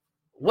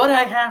 What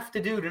I have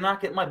to do to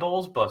not get my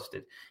balls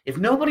busted. If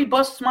nobody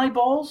busts my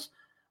balls,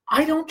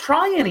 I don't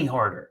try any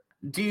harder.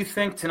 Do you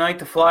think tonight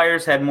the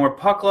Flyers had more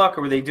puck luck,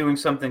 or were they doing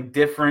something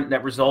different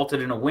that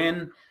resulted in a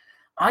win?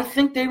 I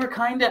think they were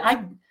kind of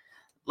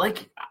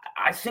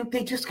I think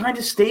they just kind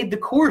of stayed the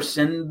course,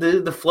 and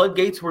the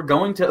floodgates were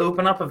going to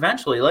open up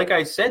eventually. Like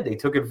I said, they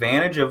took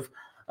advantage of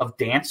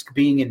Dansk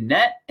being in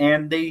net,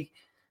 and they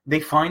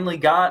finally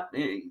got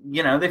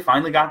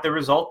the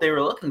result they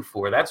were looking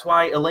for. That's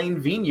why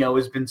Alain Vigneault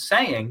has been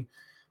saying,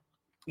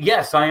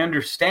 yes, I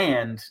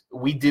understand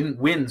we didn't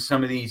win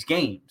some of these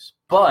games,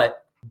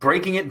 but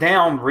breaking it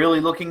down, really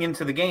looking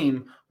into the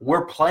game,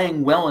 we're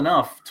playing well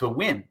enough to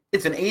win.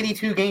 It's an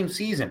 82-game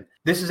season.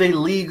 This is a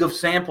league of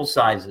sample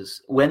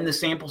sizes. When the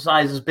sample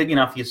size is big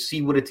enough, you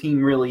see what a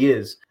team really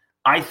is.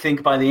 I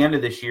think by the end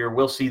of this year,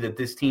 we'll see that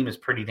this team is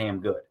pretty damn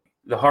good.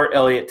 The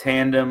Hart-Elliott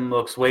tandem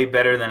looks way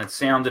better than it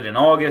sounded in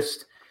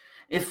August.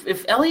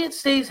 If Elliott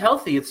stays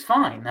healthy, it's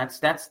fine. That's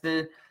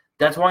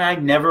why I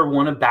never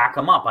want to back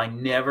him up. I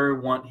never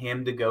want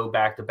him to go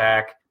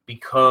back-to-back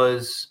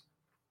because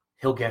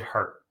he'll get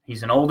hurt.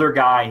 He's an older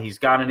guy. He's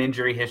got an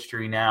injury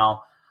history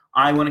now.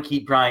 I want to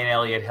keep Brian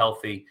Elliott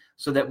healthy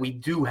so that we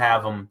do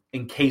have him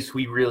in case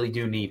we really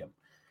do need him.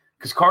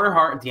 Because Carter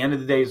Hart, at the end of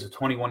the day, is a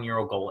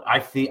 21-year-old goalie.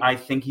 I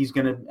think he's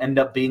going to end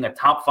up being a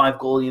top 5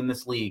 goalie in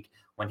this league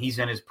when he's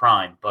in his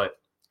prime. But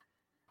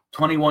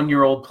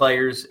 21-year-old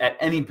players at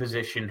any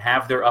position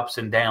have their ups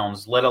and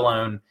downs, let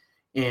alone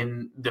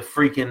in the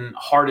freaking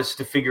hardest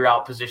to figure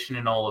out position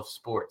in all of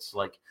sports.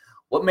 Like,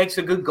 what makes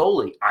a good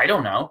goalie? I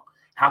don't know.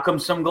 How come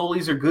some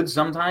goalies are good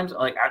sometimes?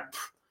 Like,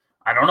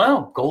 I don't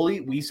know.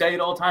 Goalie, we say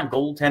it all the time.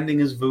 Goaltending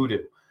is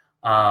voodoo.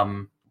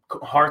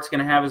 Hart's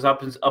going to have his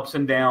ups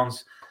and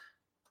downs.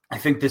 I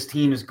think this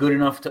team is good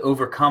enough to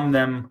overcome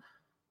them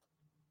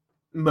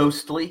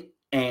mostly.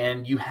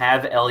 And you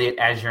have Elliott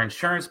as your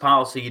insurance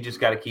policy. You just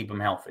got to keep him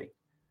healthy.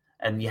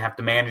 And you have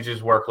to manage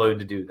his workload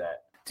to do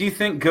that. Do you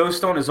think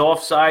Ghost on his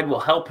offside will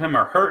help him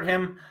or hurt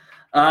him?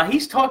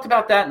 He's talked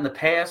about that in the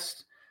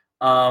past.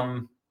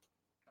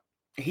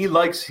 He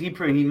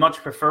much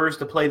prefers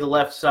to play the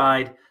left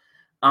side.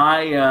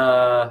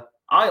 I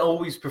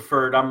always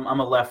preferred. I'm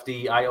a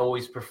lefty. I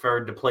always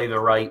preferred to play the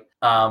right.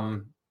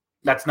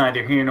 That's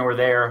neither here nor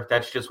there.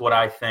 That's just what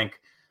I think.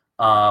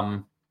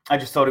 I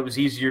just thought it was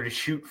easier to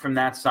shoot from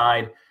that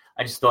side.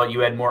 I just thought you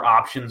had more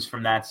options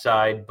from that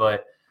side.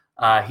 But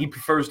he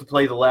prefers to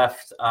play the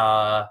left.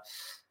 I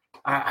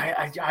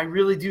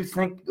really do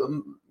think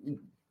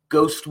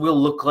Ghost will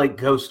look like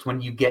Ghost when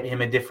you get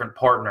him a different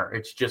partner.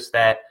 It's just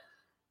that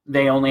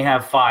they only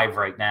have 5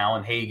 right now,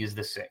 and Haig is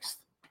the 6th.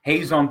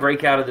 Hayes on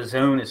breakout of the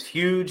zone is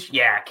huge.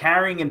 Yeah,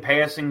 carrying and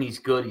passing, he's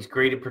good. He's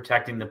great at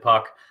protecting the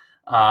puck.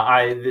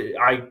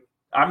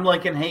 I'm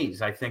liking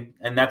Hayes, I think,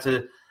 and that's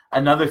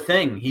another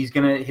thing.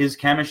 His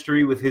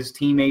chemistry with his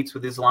teammates,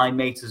 with his line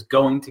mates, is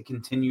going to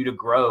continue to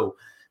grow.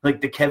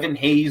 Like the Kevin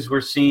Hayes we're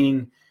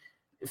seeing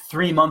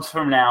 3 months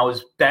from now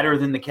is better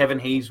than the Kevin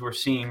Hayes we're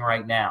seeing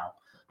right now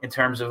in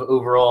terms of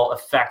overall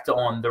effect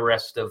on the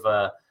rest of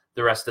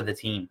the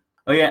team.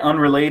 Oh yeah,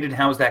 unrelated.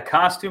 How was that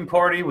costume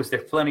party? Was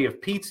there plenty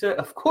of pizza?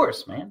 Of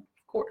course, man.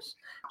 Of course,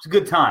 it was a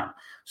good time.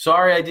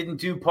 Sorry I didn't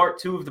do part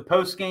 2 of the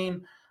post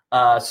game.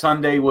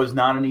 Sunday was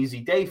not an easy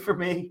day for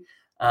me,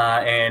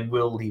 and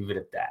we'll leave it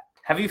at that.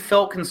 Have you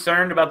felt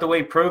concerned about the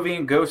way Provy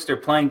and Ghost are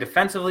playing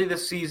defensively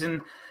this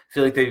season? I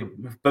feel like they've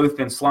both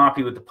been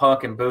sloppy with the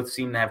puck and both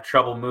seem to have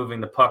trouble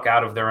moving the puck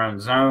out of their own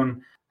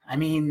zone. I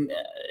mean,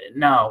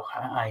 no,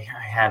 I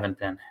haven't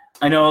been.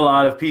 I know a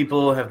lot of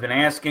people have been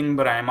asking,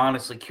 but I'm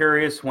honestly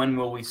curious, when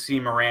will we see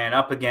Moran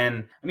up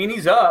again? I mean,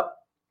 he's up.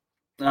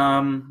 He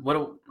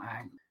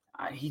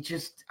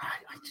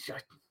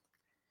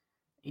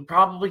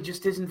probably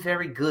just isn't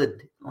very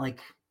good. Like,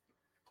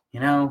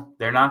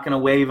 they're not going to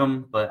waive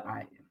him, but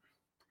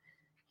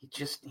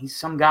he's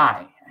some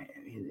guy.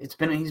 He's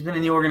been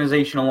in the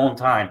organization a long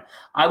time.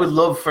 I would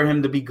love for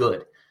him to be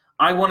good.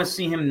 I want to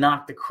see him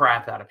knock the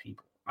crap out of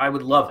people. I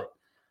would love it.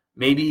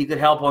 Maybe he could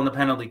help on the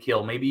penalty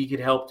kill. Maybe he could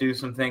help do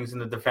some things in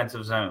the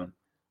defensive zone.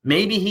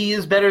 Maybe he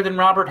is better than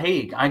Robert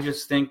Haig. I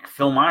just think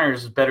Phil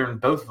Myers is better than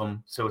both of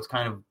them, so it's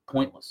kind of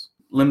pointless.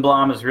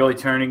 Lindblom is really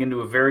turning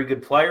into a very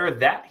good player.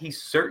 That he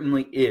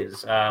certainly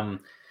is.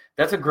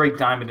 That's a great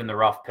diamond in the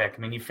rough pick. I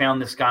mean, you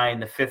found this guy in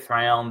the 5th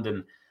round,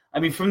 and I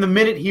mean, from the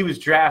minute he was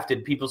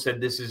drafted, people said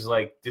this is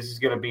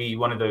going to be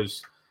one of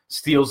those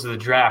steals of the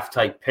draft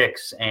type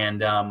picks,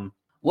 and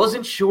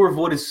wasn't sure of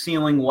what his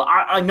ceiling was.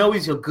 I know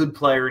he's a good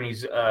player, and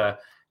he's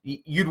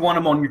you'd want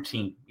him on your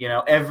team.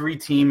 Every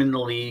team in the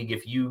league,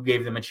 if you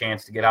gave them a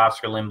chance to get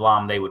Oscar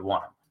Lindblom, they would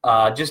want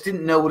him. Just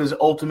didn't know what his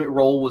ultimate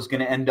role was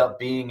going to end up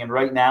being, and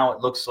right now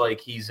it looks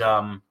like he's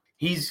going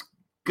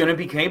to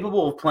be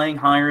capable of playing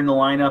higher in the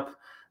lineup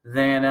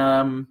than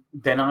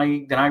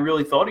I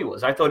really thought he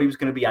was. I thought he was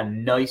going to be a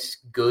nice,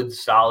 good,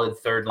 solid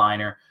third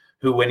liner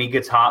who, when he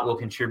gets hot, will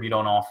contribute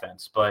on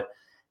offense. But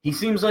he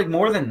seems like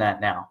more than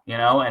that now,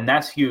 and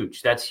that's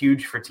huge. That's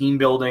huge for team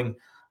building,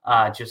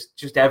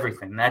 just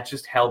everything. That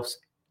just helps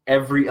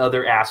every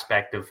other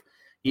aspect of.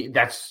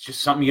 That's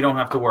just something you don't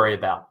have to worry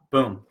about.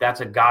 Boom,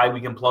 that's a guy we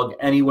can plug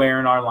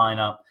anywhere in our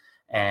lineup,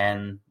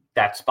 and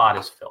that spot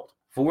is filled.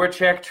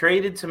 Voracek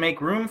traded to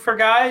make room for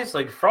guys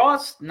like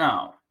Frost?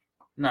 No,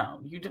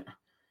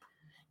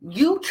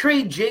 you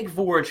trade Jake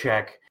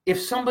Voracek if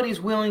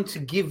somebody's willing to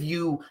give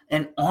you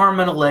an arm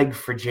and a leg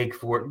for Jake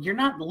Voracek. You're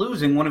not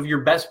losing one of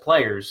your best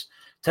players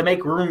to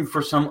make room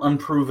for some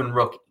unproven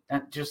rookie.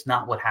 That's just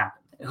not what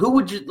happened. Who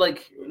would you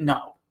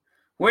no.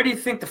 Where do you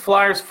think the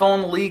Flyers fall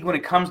in the league when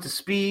it comes to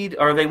speed?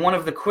 Are they one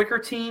of the quicker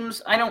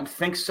teams? I don't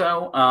think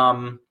so.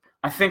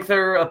 I think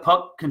they're a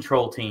puck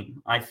control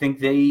team. I think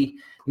they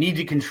need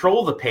to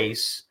control the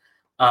pace,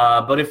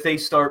 but if they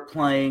start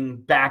playing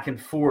back and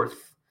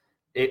forth,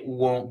 it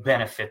won't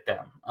benefit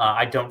them.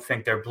 I don't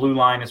think their blue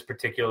line is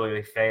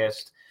particularly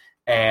fast.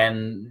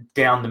 And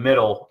down the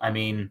middle, I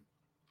mean,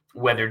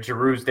 whether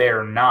Giroux's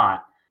there or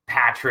not,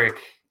 Patrick,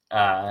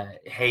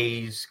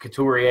 Hayes,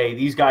 Couturier,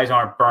 these guys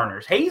aren't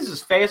burners. Hayes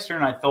is faster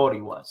than I thought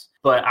he was,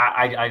 but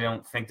I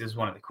don't think this is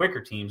one of the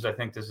quicker teams. I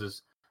think this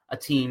is a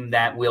team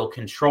that will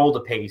control the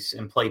pace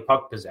and play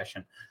puck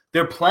possession.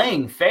 They're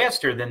playing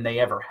faster than they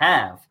ever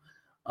have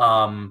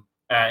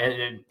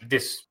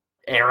this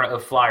era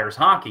of Flyers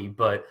hockey,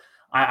 but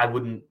I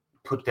wouldn't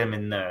put them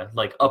in the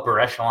upper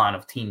echelon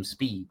of team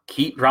speed.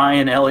 Keep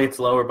Ryan Elliott's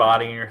lower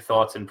body in your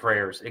thoughts and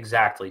prayers.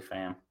 Exactly,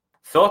 fam.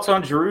 Thoughts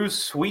on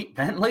Giroux's sweet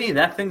Bentley?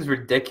 That thing's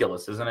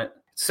ridiculous, isn't it?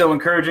 It's so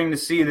encouraging to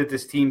see that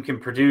this team can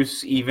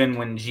produce even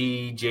when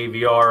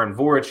JVR, and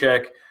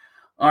Voracek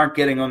aren't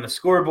getting on the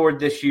scoreboard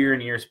this year. In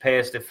years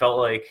past, it felt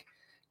like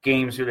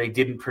games where they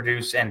didn't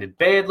produce ended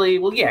badly.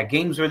 Well, yeah,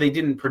 games where they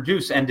didn't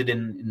produce ended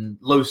in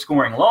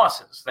low-scoring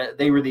losses.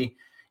 They were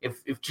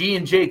if G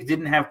and Jake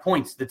didn't have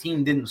points, the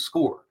team didn't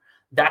score.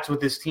 That's what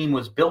this team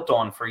was built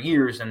on for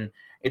years, and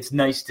it's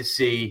nice to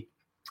see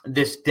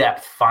this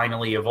depth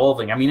finally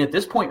evolving. I mean, at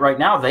this point right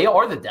now, they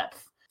are the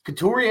depth.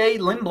 Couturier,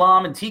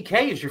 Lindblom, and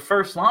TK is your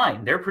first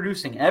line. They're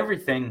producing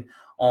everything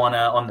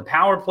on the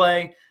power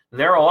play.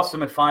 They're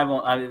awesome at 5.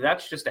 I mean,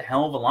 that's just a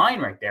hell of a line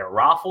right there.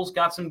 Raffles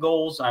got some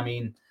goals. I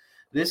mean,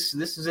 this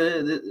is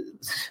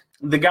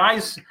the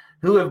guys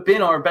who have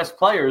been our best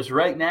players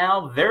right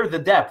now. They're the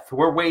depth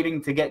we're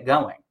waiting to get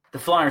going. The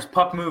Flyers'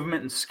 puck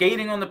movement and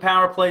skating on the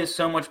power play is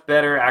so much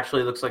better.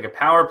 Actually, it looks like a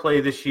power play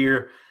this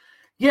year.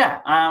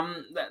 Yeah,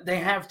 they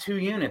have 2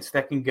 units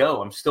that can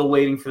go. I'm still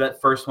waiting for that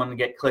first one to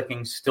get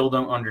clicking. Still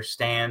don't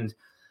understand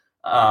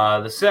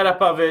the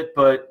setup of it,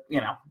 but,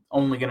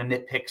 only going to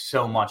nitpick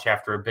so much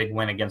after a big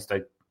win against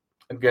a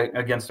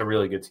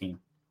really good team.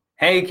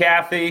 Hey,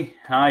 Kathy.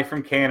 Hi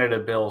from Canada,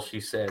 Bill, she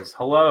says.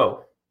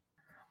 Hello.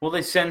 Will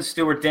they send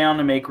Stewart down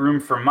to make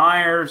room for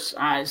Myers?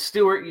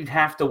 Stewart, you'd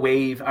have to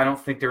waive. I don't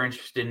think they're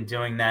interested in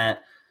doing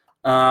that.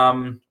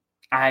 I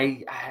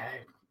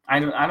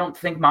don't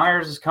think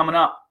Myers is coming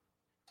up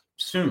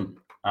soon.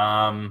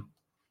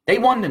 They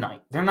won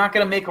tonight. They're not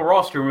going to make a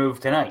roster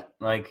move tonight,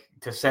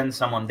 to send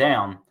someone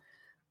down.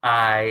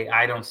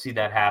 I don't see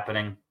that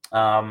happening.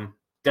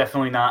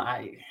 Definitely not.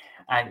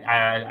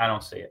 I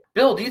don't see it.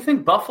 Bill, do you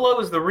think Buffalo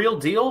is the real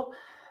deal?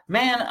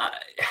 Man,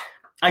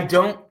 I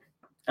don't.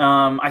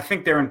 I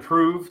think they're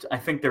improved. I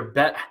think they're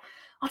better.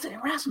 I'll tell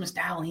you, Rasmus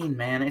Dahlin,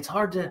 man, it's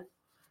hard to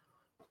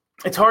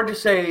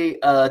say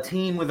a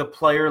team with a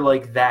player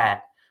like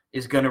that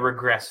is going to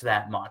regress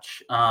that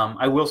much.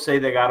 I will say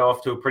they got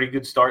off to a pretty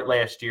good start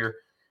last year,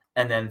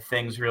 and then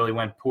things really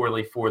went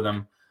poorly for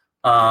them.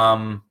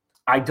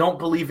 I don't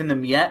believe in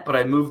them yet, but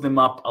I moved them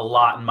up a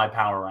lot in my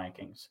power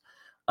rankings.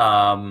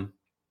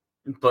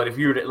 But if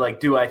you were to,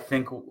 do I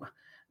think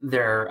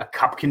they're a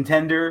cup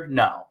contender?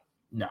 No.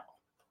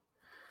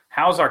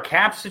 How's our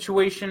cap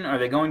situation? Are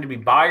they going to be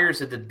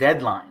buyers at the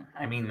deadline?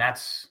 I mean,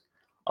 that's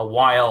a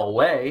while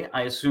away.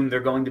 I assume they're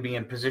going to be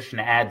in position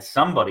to add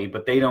somebody,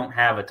 but they don't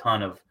have a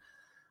ton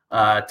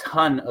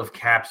of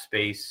cap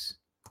space.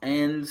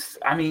 And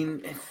I mean,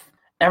 if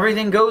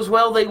everything goes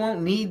well, they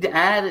won't need to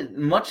add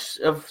much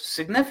of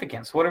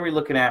significance. What are we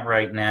looking at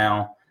right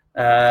now?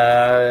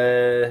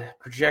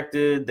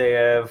 Projected, they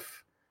have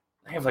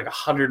like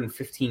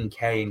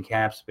 $115K in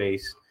cap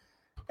space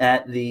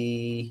at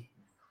the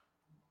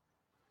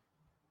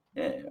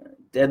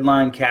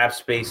deadline cap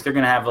space. They're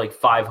going to have like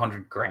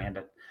 $500,000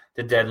 at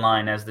the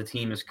deadline as the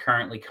team is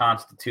currently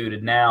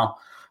constituted now.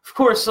 Of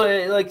course,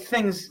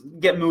 things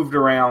get moved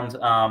around.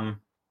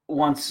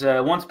 Once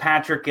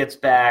Patrick gets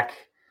back,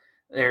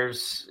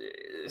 there's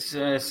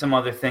some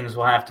other things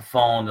will have to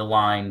fall into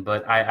line,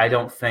 but I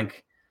don't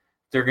think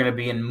they're going to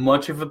be in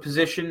much of a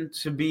position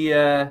to be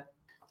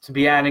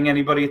adding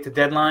anybody at the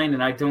deadline,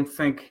 and I don't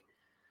think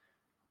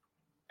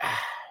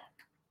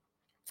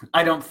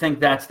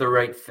that's the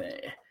right thing.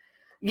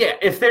 Yeah,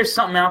 if there's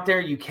something out there,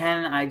 you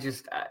can.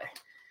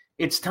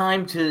 It's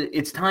time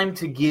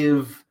to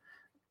give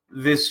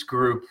this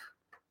group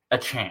a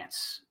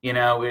chance.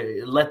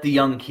 Let the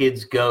young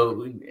kids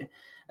go.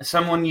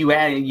 Someone you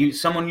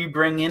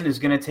bring in is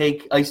going to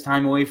take ice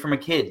time away from a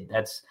kid.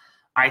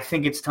 I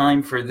think it's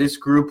time for this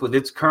group with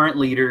its current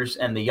leaders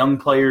and the young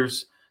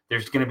players.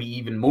 There's going to be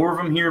even more of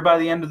them here by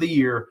the end of the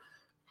year.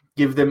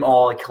 Give them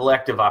all a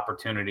collective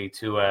opportunity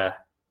to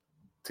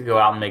go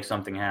out and make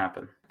something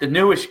happen. The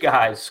newish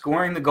guys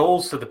scoring the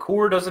goals so the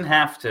core doesn't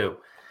have to.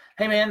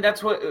 Hey man,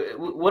 that's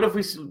what have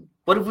we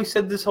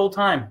said this whole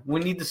time? We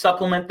need to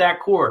supplement that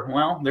core.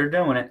 Well, they're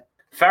doing it.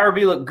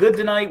 Farabee looked good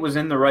tonight, was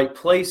in the right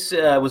place,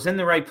 was in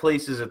the right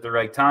places at the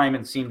right time,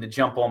 and seemed to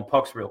jump on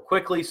pucks real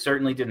quickly.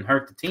 Certainly didn't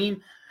hurt the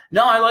team.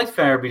 No, I like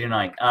Farabee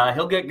tonight.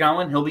 He'll get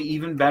going. He'll be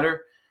even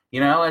better,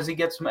 as he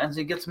gets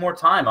more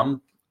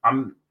time.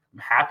 I'm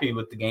happy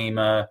with the game.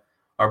 Our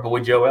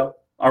boy Joel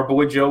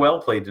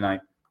played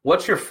tonight.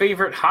 What's your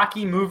favorite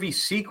hockey movie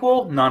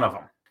sequel? None of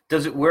them.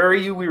 Does it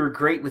worry you we were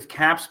great with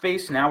cap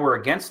space, now we're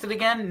against it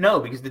again?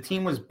 No, because the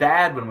team was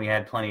bad when we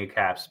had plenty of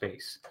cap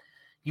space.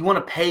 You want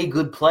to pay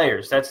good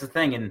players. That's the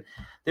thing. And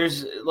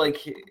there's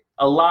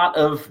a lot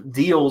of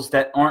deals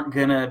that aren't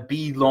going to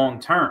be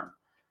long-term.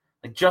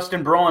 Like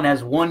Justin Braun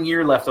has 1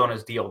 year left on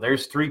his deal.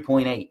 There's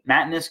 3.8.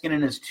 Matt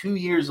Niskanen has 2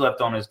 years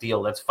left on his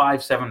deal. That's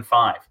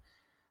 5.75.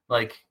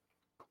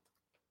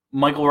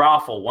 Michael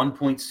Raffl,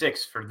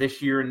 1.6 for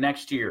this year and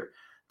next year.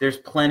 There's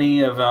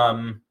plenty of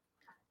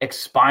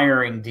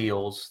expiring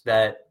deals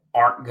that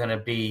aren't going to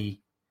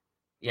be,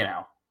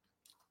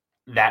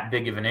 that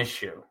big of an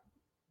issue.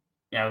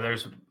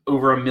 There's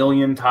over $1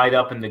 million tied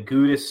up in the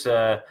Gudas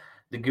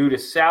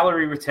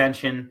salary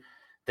retention.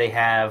 They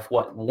have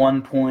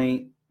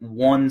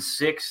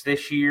 1.16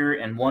 this year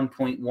and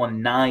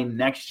 1.19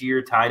 next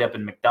year tied up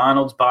in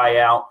McDonald's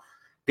buyout.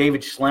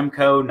 David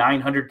Schlemko,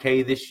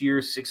 $900K this year,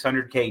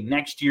 $600K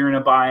next year in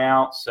a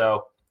buyout.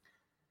 So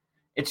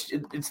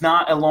it's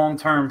not a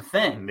long-term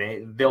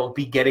thing. They'll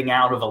be getting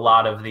out of a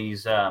lot of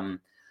these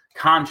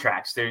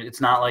contracts.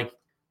 It's not like,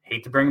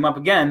 hate to bring them up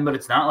again, but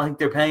it's not like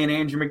they're paying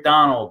Andrew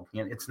McDonald.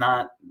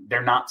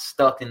 They're not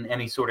stuck in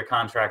any sort of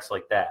contracts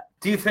like that.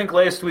 Do you think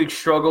last week's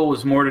struggle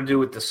was more to do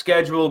with the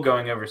schedule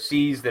going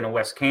overseas than a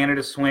West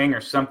Canada swing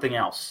or something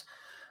else?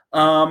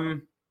 I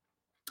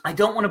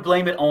don't want to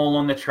blame it all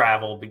on the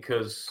travel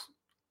because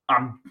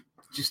I'm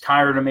just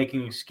tired of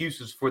making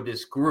excuses for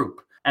this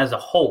group as a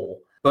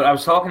whole. But I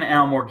was talking to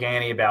Al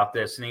Morgani about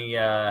this, and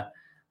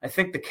I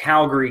think the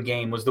Calgary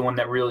game was the one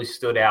that really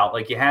stood out.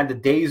 You had the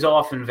days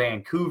off in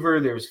Vancouver,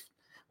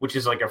 which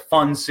is a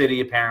fun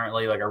city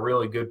apparently, a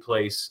really good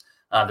place.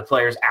 The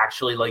players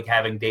actually like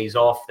having days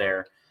off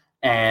there.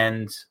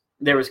 And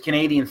there was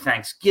Canadian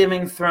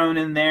Thanksgiving thrown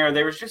in there.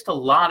 There was just a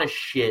lot of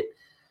shit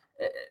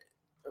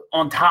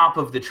on top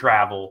of the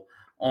travel,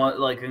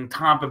 on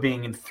top of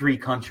being in 3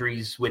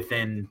 countries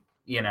within,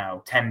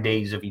 10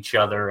 days of each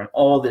other and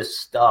all this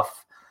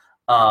stuff.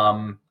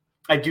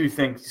 I do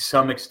think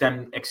some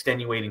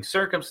extenuating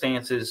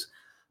circumstances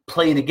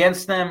played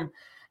against them.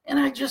 And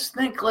I just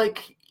think,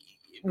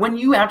 when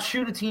you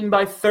outshoot a team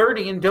by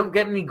 30 and don't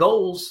get any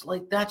goals,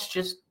 that's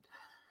just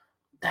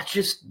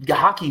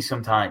hockey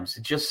sometimes.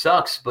 It just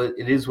sucks, but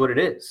it is what it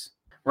is.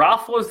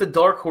 Raffl is the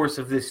dark horse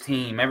of this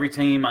team. Every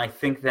team, I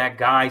think that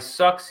guy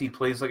sucks. He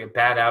plays like a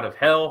bat out of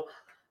hell.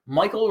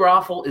 Michael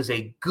Raffl is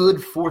a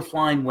good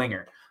fourth-line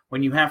winger.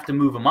 when you have to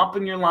move him up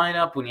in your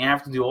lineup, when you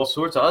have to do all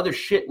sorts of other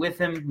shit with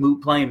him,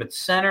 play him at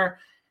center,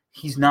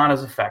 he's not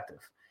as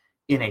effective.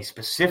 In a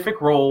specific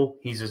role,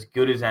 he's as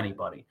good as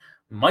anybody.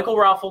 Michael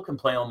Raffl can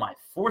play on my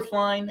fourth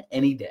line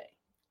any day.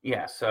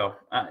 Yeah, so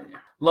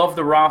love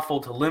the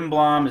Raffl to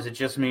Lindblom. Is it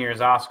just me or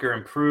has Oscar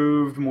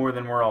improved more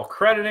than we're all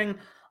crediting?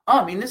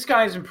 I mean, this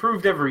guy's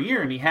improved every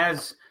year, and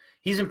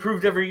he's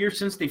improved every year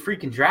since they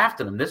freaking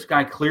drafted him. This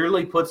guy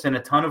clearly puts in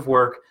a ton of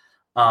work,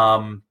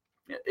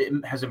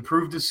 has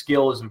improved his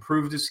skill, has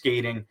improved his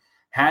skating,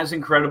 has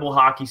incredible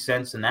hockey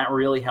sense, and that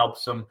really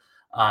helps him.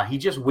 He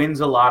just wins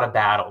a lot of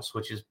battles,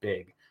 which is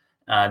big.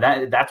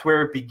 That's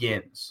where it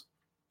begins.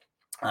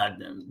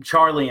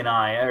 Charlie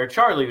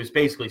was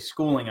basically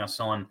schooling us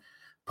on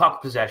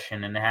puck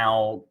possession and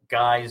how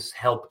guys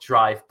help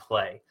drive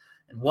play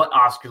and what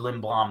Oscar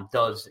Lindblom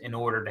does in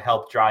order to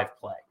help drive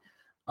play.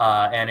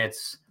 And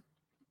it's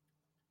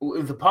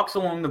the puck's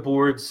along the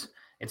boards.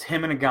 It's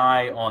him and a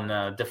guy on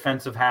the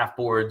defensive half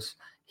boards.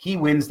 He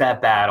wins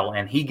that battle,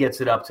 and he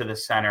gets it up to the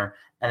center,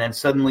 and then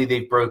suddenly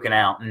they've broken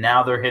out, and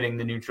now they're hitting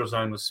the neutral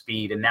zone with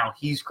speed, and now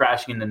he's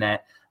crashing in the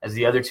net as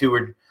the other two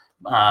are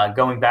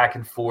going back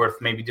and forth,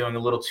 maybe doing a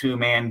little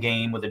two-man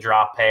game with a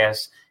drop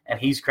pass, and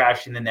he's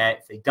crashing the net.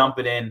 If they dump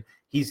it in,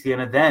 he's going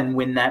to then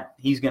win that.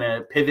 He's going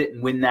to pivot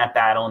and win that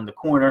battle in the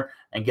corner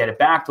and get it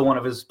back to one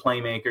of his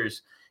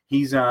playmakers.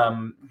 He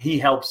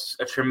helps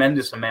a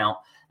tremendous amount,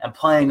 and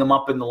playing him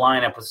up in the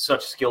lineup with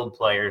such skilled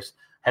players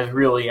has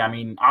really, I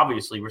mean,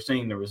 obviously we're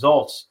seeing the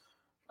results,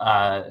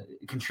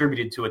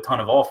 contributed to a ton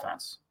of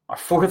offense. Our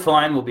fourth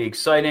line will be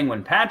exciting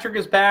when Patrick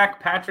is back.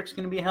 Patrick's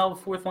going to be a hell of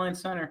a fourth line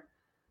center.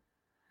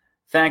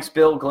 Thanks,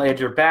 Bill. Glad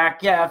you're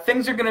back. Yeah,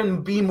 things are going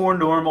to be more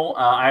normal.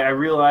 I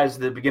realize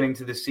the beginning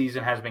to this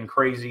season has been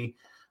crazy,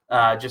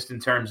 just in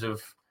terms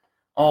of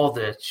all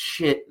the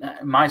shit.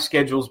 My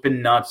schedule's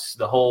been nuts.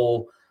 The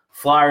whole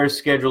Flyers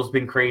schedule's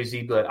been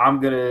crazy, but I'm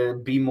going to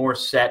be more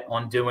set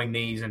on doing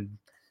these and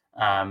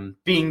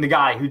being the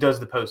guy who does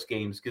the post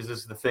games, because this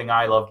is the thing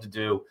I love to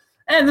do.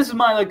 And this is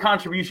my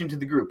contribution to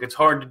the group. It's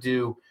hard to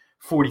do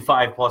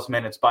 45 plus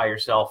minutes by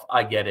yourself.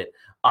 I get it.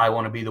 I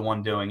want to be the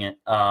one doing it.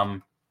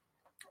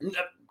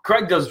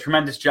 Craig does a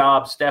tremendous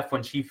job. Steph,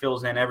 when she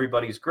fills in,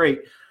 everybody's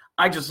great.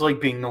 I just like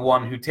being the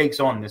one who takes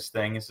on this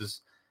thing. This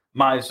is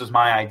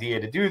my idea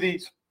to do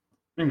these.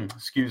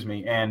 Excuse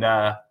me. And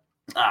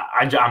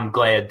I'm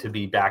glad to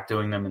be back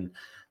doing them. And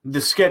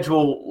the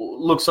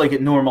schedule looks like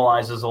it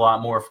normalizes a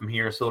lot more from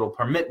here, so it'll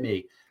permit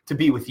me to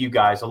be with you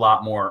guys a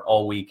lot more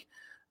all week.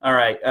 All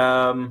right.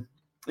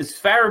 Is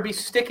Farabee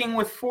sticking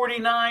with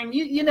 49?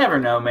 You never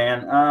know,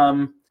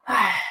 man.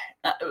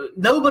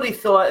 Nobody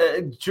thought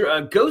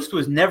Ghost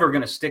was never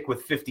going to stick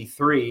with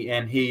 53,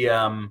 and he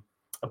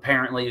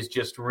apparently is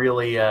just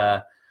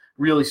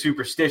really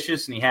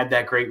superstitious, and he had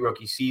that great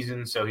rookie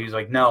season, so he was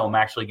like, no, I'm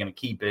actually going to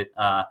keep it.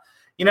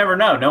 You never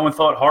know. No one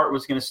thought Hart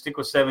was going to stick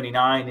with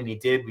 79, and he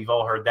did. We've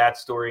all heard that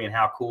story and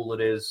how cool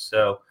it is.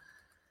 So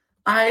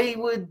I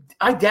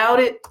doubt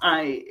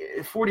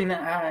it.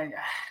 49.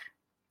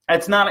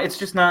 It's not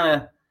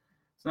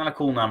a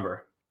cool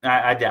number.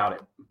 I doubt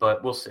it,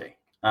 but we'll see.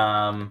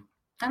 I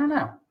don't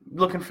know.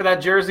 Looking for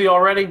that jersey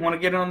already? Want to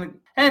get it on the?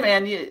 Hey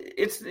man,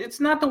 it's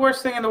not the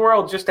worst thing in the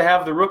world just to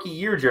have the rookie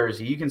year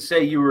jersey. You can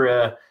say you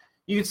were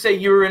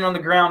in on the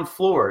ground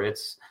floor.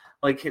 It's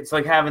like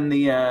having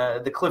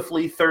the Cliff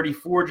Lee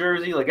 34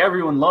 jersey. Like,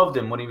 everyone loved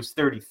him when he was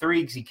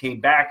 33 because he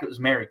came back. It was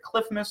Merry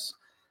Cliffmas.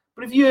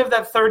 But if you have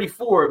that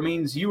 34, it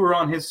means you were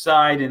on his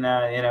side in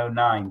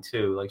 09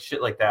 too. Like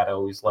shit like that. I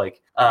always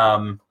like.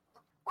 Of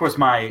course,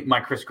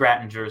 my Chris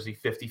Gratton jersey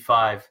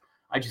 55.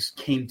 I just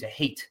came to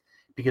hate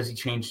because he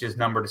changed his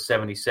number to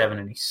 77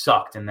 and he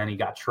sucked, and then he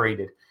got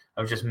traded.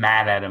 I was just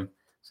mad at him.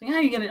 So how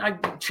are you gonna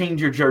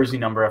change your jersey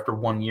number after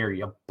 1 year,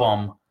 you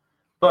bum?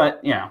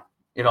 But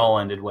it all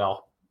ended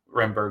well.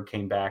 Renberg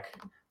came back.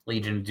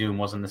 Legion of Doom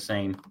wasn't the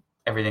same.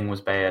 Everything was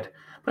bad.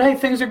 But hey,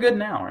 things are good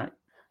now, right?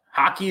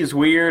 Hockey is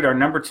weird. Our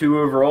number 2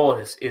 overall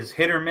is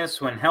hit or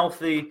miss when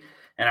healthy,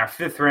 and our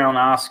 5th round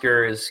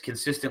Oscar is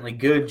consistently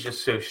good,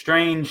 just so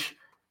strange.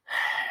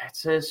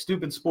 It's a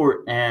stupid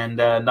sport, and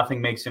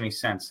nothing makes any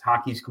sense.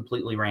 Hockey's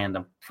completely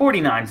random.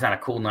 49 is not a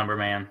cool number,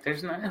 man.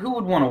 Who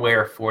would want to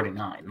wear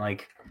 49?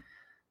 Like,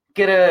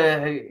 get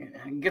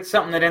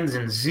something that ends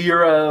in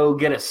 0.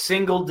 Get a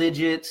single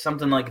digit,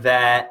 something like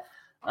that.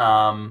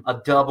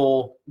 A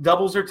double.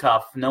 Doubles are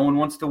tough. No one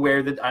wants to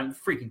wear that. I'm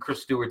freaking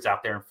Chris Stewart's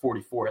out there in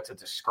 44. It's a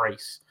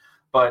disgrace.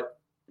 But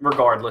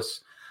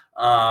regardless,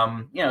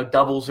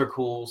 doubles are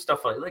cool.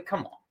 Stuff like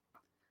come on.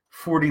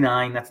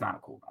 49, that's not a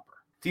cool number.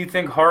 Do you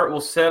think Hart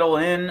will settle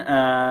in?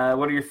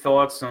 What are your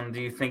thoughts on, do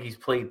you think he's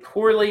played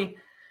poorly?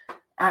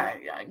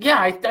 I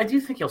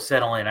do think he'll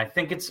settle in. I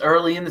think it's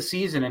early in the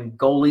season and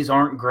goalies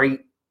aren't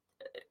great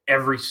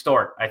every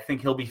start. I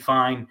think he'll be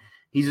fine.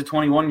 He's a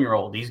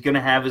 21-year-old. He's going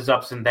to have his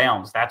ups and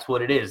downs. That's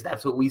what it is.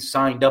 That's what we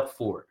signed up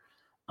for.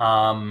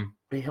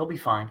 But he'll be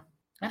fine.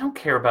 I don't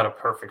care about a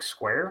perfect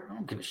square. I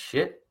don't give a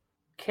shit.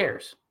 Who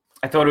cares?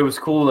 I thought it was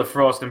cool that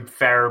Frost and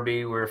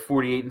Farabee were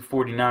 48 and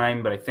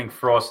 49, but I think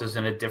Frost is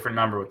in a different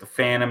number with the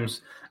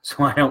Phantoms,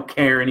 so I don't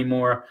care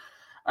anymore.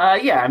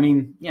 Yeah, I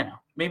mean,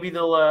 maybe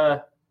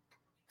they'll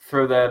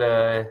throw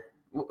that.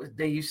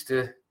 They used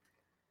to.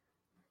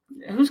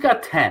 Who's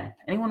got 10?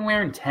 Anyone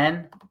wearing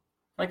 10?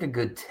 Like a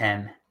good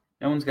 10.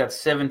 No one's got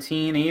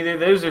 17 either.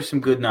 Those are some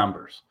good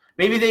numbers.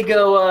 Maybe they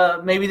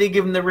go. Maybe they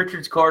give them the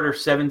Richards Carter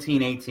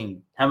 17,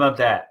 18. How about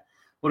that?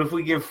 What if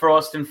we give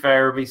Frost and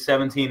Farabee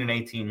 17 and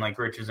 18 like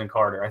Richards and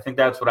Carter? I think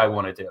that's what I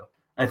want to do.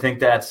 I think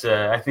that's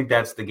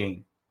the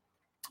game.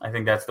 I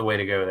think that's the way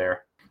to go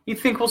there. You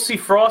think we'll see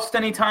Frost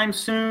anytime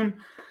soon?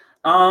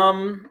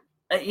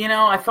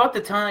 I thought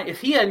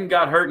if he hadn't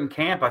got hurt in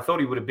camp, I thought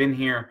he would have been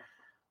here.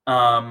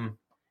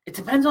 It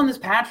depends on this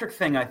Patrick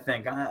thing, I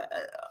think.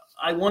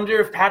 I wonder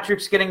if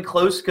Patrick's getting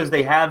close because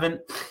they haven't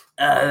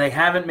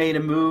made a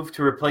move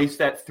to replace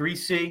that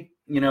 3C.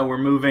 We're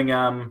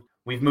moving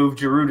we've moved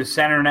Giroux to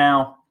center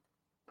now,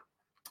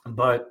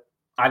 but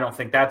I don't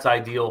think that's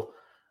ideal.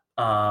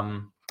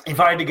 If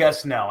I had to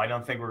guess, no, I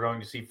don't think we're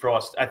going to see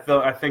Frost. I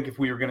think if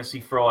we were going to see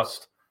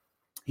Frost,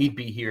 he'd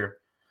be here.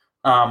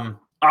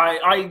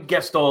 I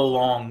guessed all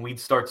along we'd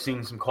start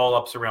seeing some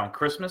call-ups around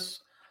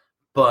Christmas,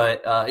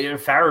 but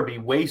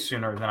Farabee way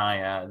sooner than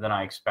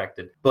I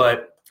expected.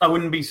 But I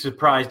wouldn't be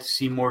surprised to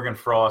see Morgan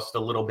Frost a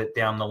little bit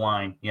down the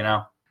line,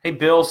 Hey,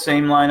 Bill,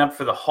 same lineup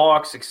for the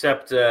Hawks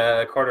except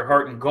Carter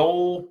Hart in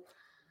goal.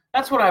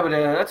 That's what I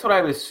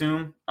would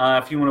assume.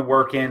 If you want to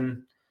work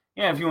in,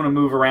 if you want to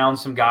move around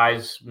some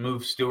guys,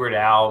 move Stewart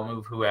out,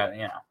 move who out,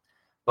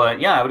 But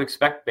yeah, I would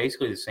expect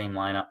basically the same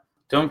lineup.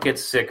 Don't get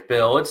sick,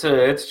 Bill. It's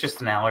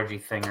just an allergy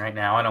thing right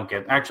now.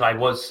 Actually, I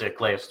was sick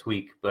last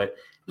week, but it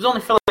was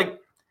only for like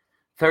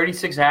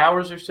 36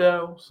 hours or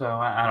so. So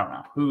I don't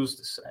know. Who's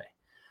to say?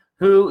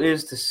 Who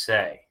is to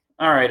say?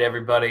 All right,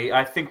 everybody.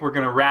 I think we're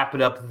going to wrap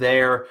it up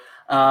there.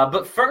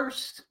 But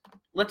first,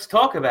 let's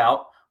talk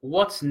about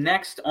what's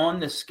next on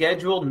the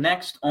schedule.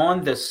 Next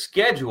on the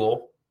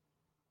schedule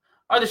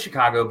are the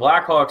Chicago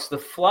Blackhawks. The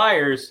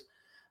Flyers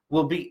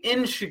will be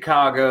in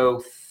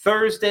Chicago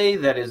Thursday.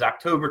 That is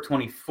October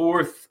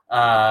 24th.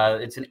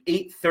 It's an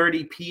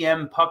 8:30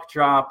 p.m. puck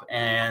drop.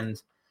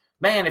 And,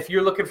 man, if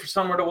you're looking for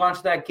somewhere to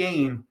watch that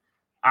game,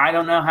 I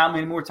don't know how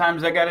many more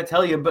times I got to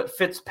tell you, but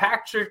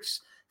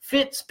Fitzpatrick's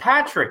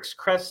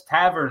Crest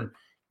Tavern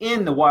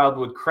in the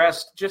Wildwood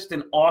Crest. Just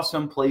an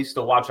awesome place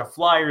to watch a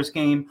Flyers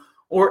game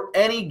or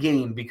any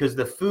game because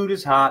the food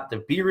is hot,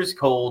 the beer is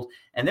cold,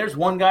 and there's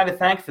one guy to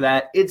thank for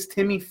that. It's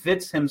Timmy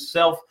Fitz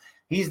himself.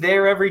 He's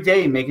there every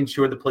day making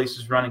sure the place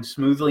is running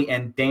smoothly,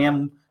 and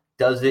damn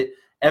does it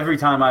every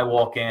time I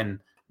walk in.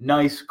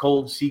 Nice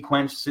cold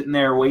sequence sitting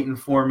there waiting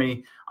for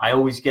me. I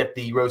always get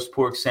the roast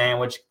pork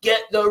sandwich.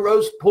 Get the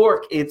roast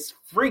pork. It's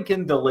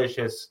freaking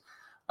delicious.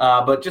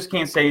 But just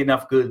can't say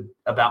enough good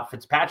about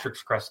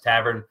Fitzpatrick's Crest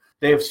Tavern.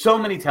 They have so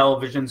many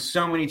televisions,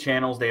 so many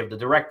channels. They have the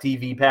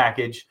DirecTV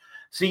package.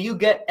 So you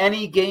get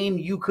any game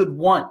you could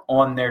want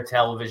on their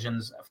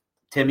televisions.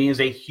 Timmy is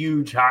a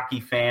huge hockey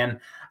fan.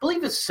 I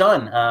believe his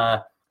son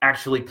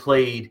actually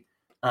played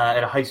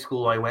at a high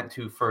school I went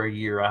to for a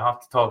year. I'll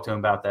have to talk to him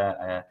about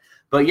that.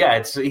 But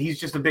yeah, he's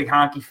just a big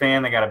hockey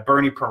fan. They got a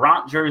Bernie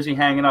Parent jersey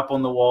hanging up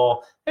on the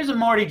wall. There's a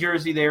Marty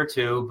jersey there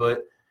too,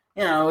 but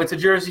it's a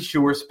Jersey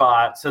Shore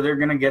spot, so they're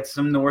going to get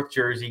some North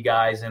Jersey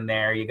guys in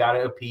there. You got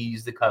to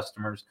appease the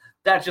customers.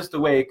 That's just the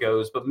way it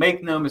goes. But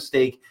make no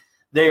mistake,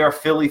 they are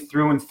Philly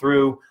through and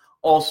through.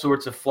 All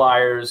sorts of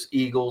Flyers,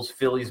 Eagles,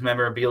 Phillies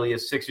memorabilia,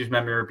 Sixers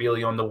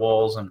memorabilia on the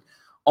walls, and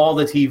all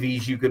the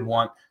TVs you could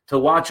want to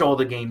watch all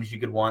the games you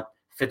could want.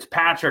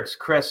 Fitzpatrick's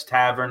Crest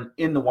Tavern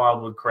in the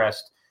Wildwood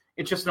Crest.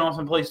 It's just an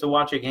awesome place to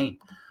watch a game.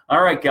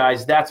 All right,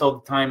 guys, that's all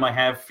the time I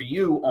have for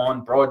you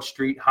on Broad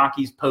Street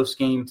Hockey's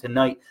postgame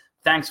tonight.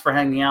 Thanks for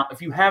hanging out.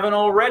 If you haven't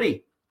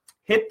already,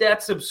 hit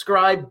that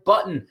subscribe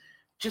button.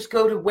 Just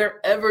go to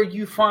wherever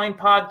you find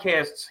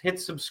podcasts. Hit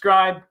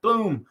subscribe.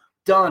 Boom.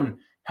 Done.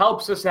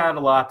 Helps us out a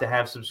lot to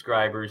have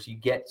subscribers. You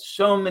get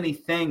so many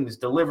things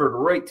delivered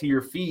right to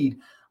your feed.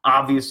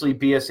 Obviously,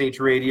 BSH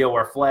Radio,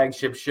 our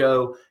flagship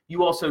show.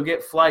 You also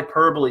get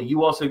Flyperbole.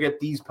 You also get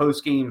these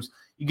post games.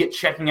 You get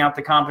checking out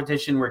the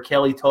competition where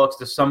Kelly talks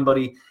to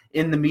somebody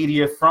in the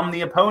media from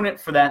the opponent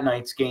for that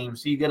night's game.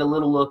 So you get a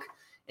little look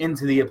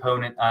into the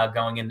opponent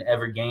going into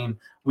every game.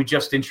 We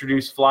just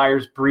introduced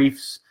Flyers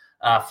Briefs,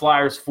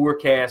 Flyers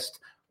Forecast.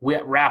 We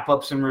wrap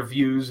up some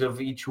reviews of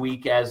each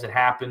week as it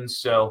happens.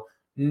 So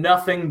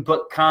nothing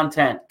but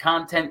content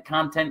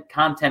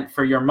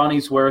for your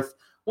money's worth.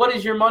 What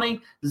is your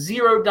money?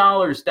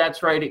 $0.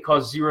 That's right. It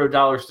costs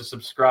 $0 to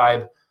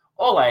subscribe.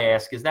 All I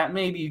ask is that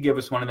maybe you give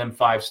us one of them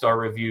 5-star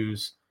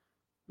reviews.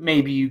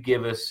 Maybe you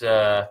give us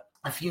a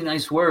few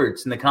nice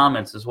words in the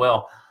comments as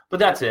well. But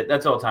that's it.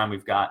 That's all the time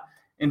we've got.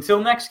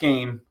 Until next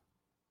game,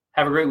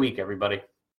 have a great week, everybody.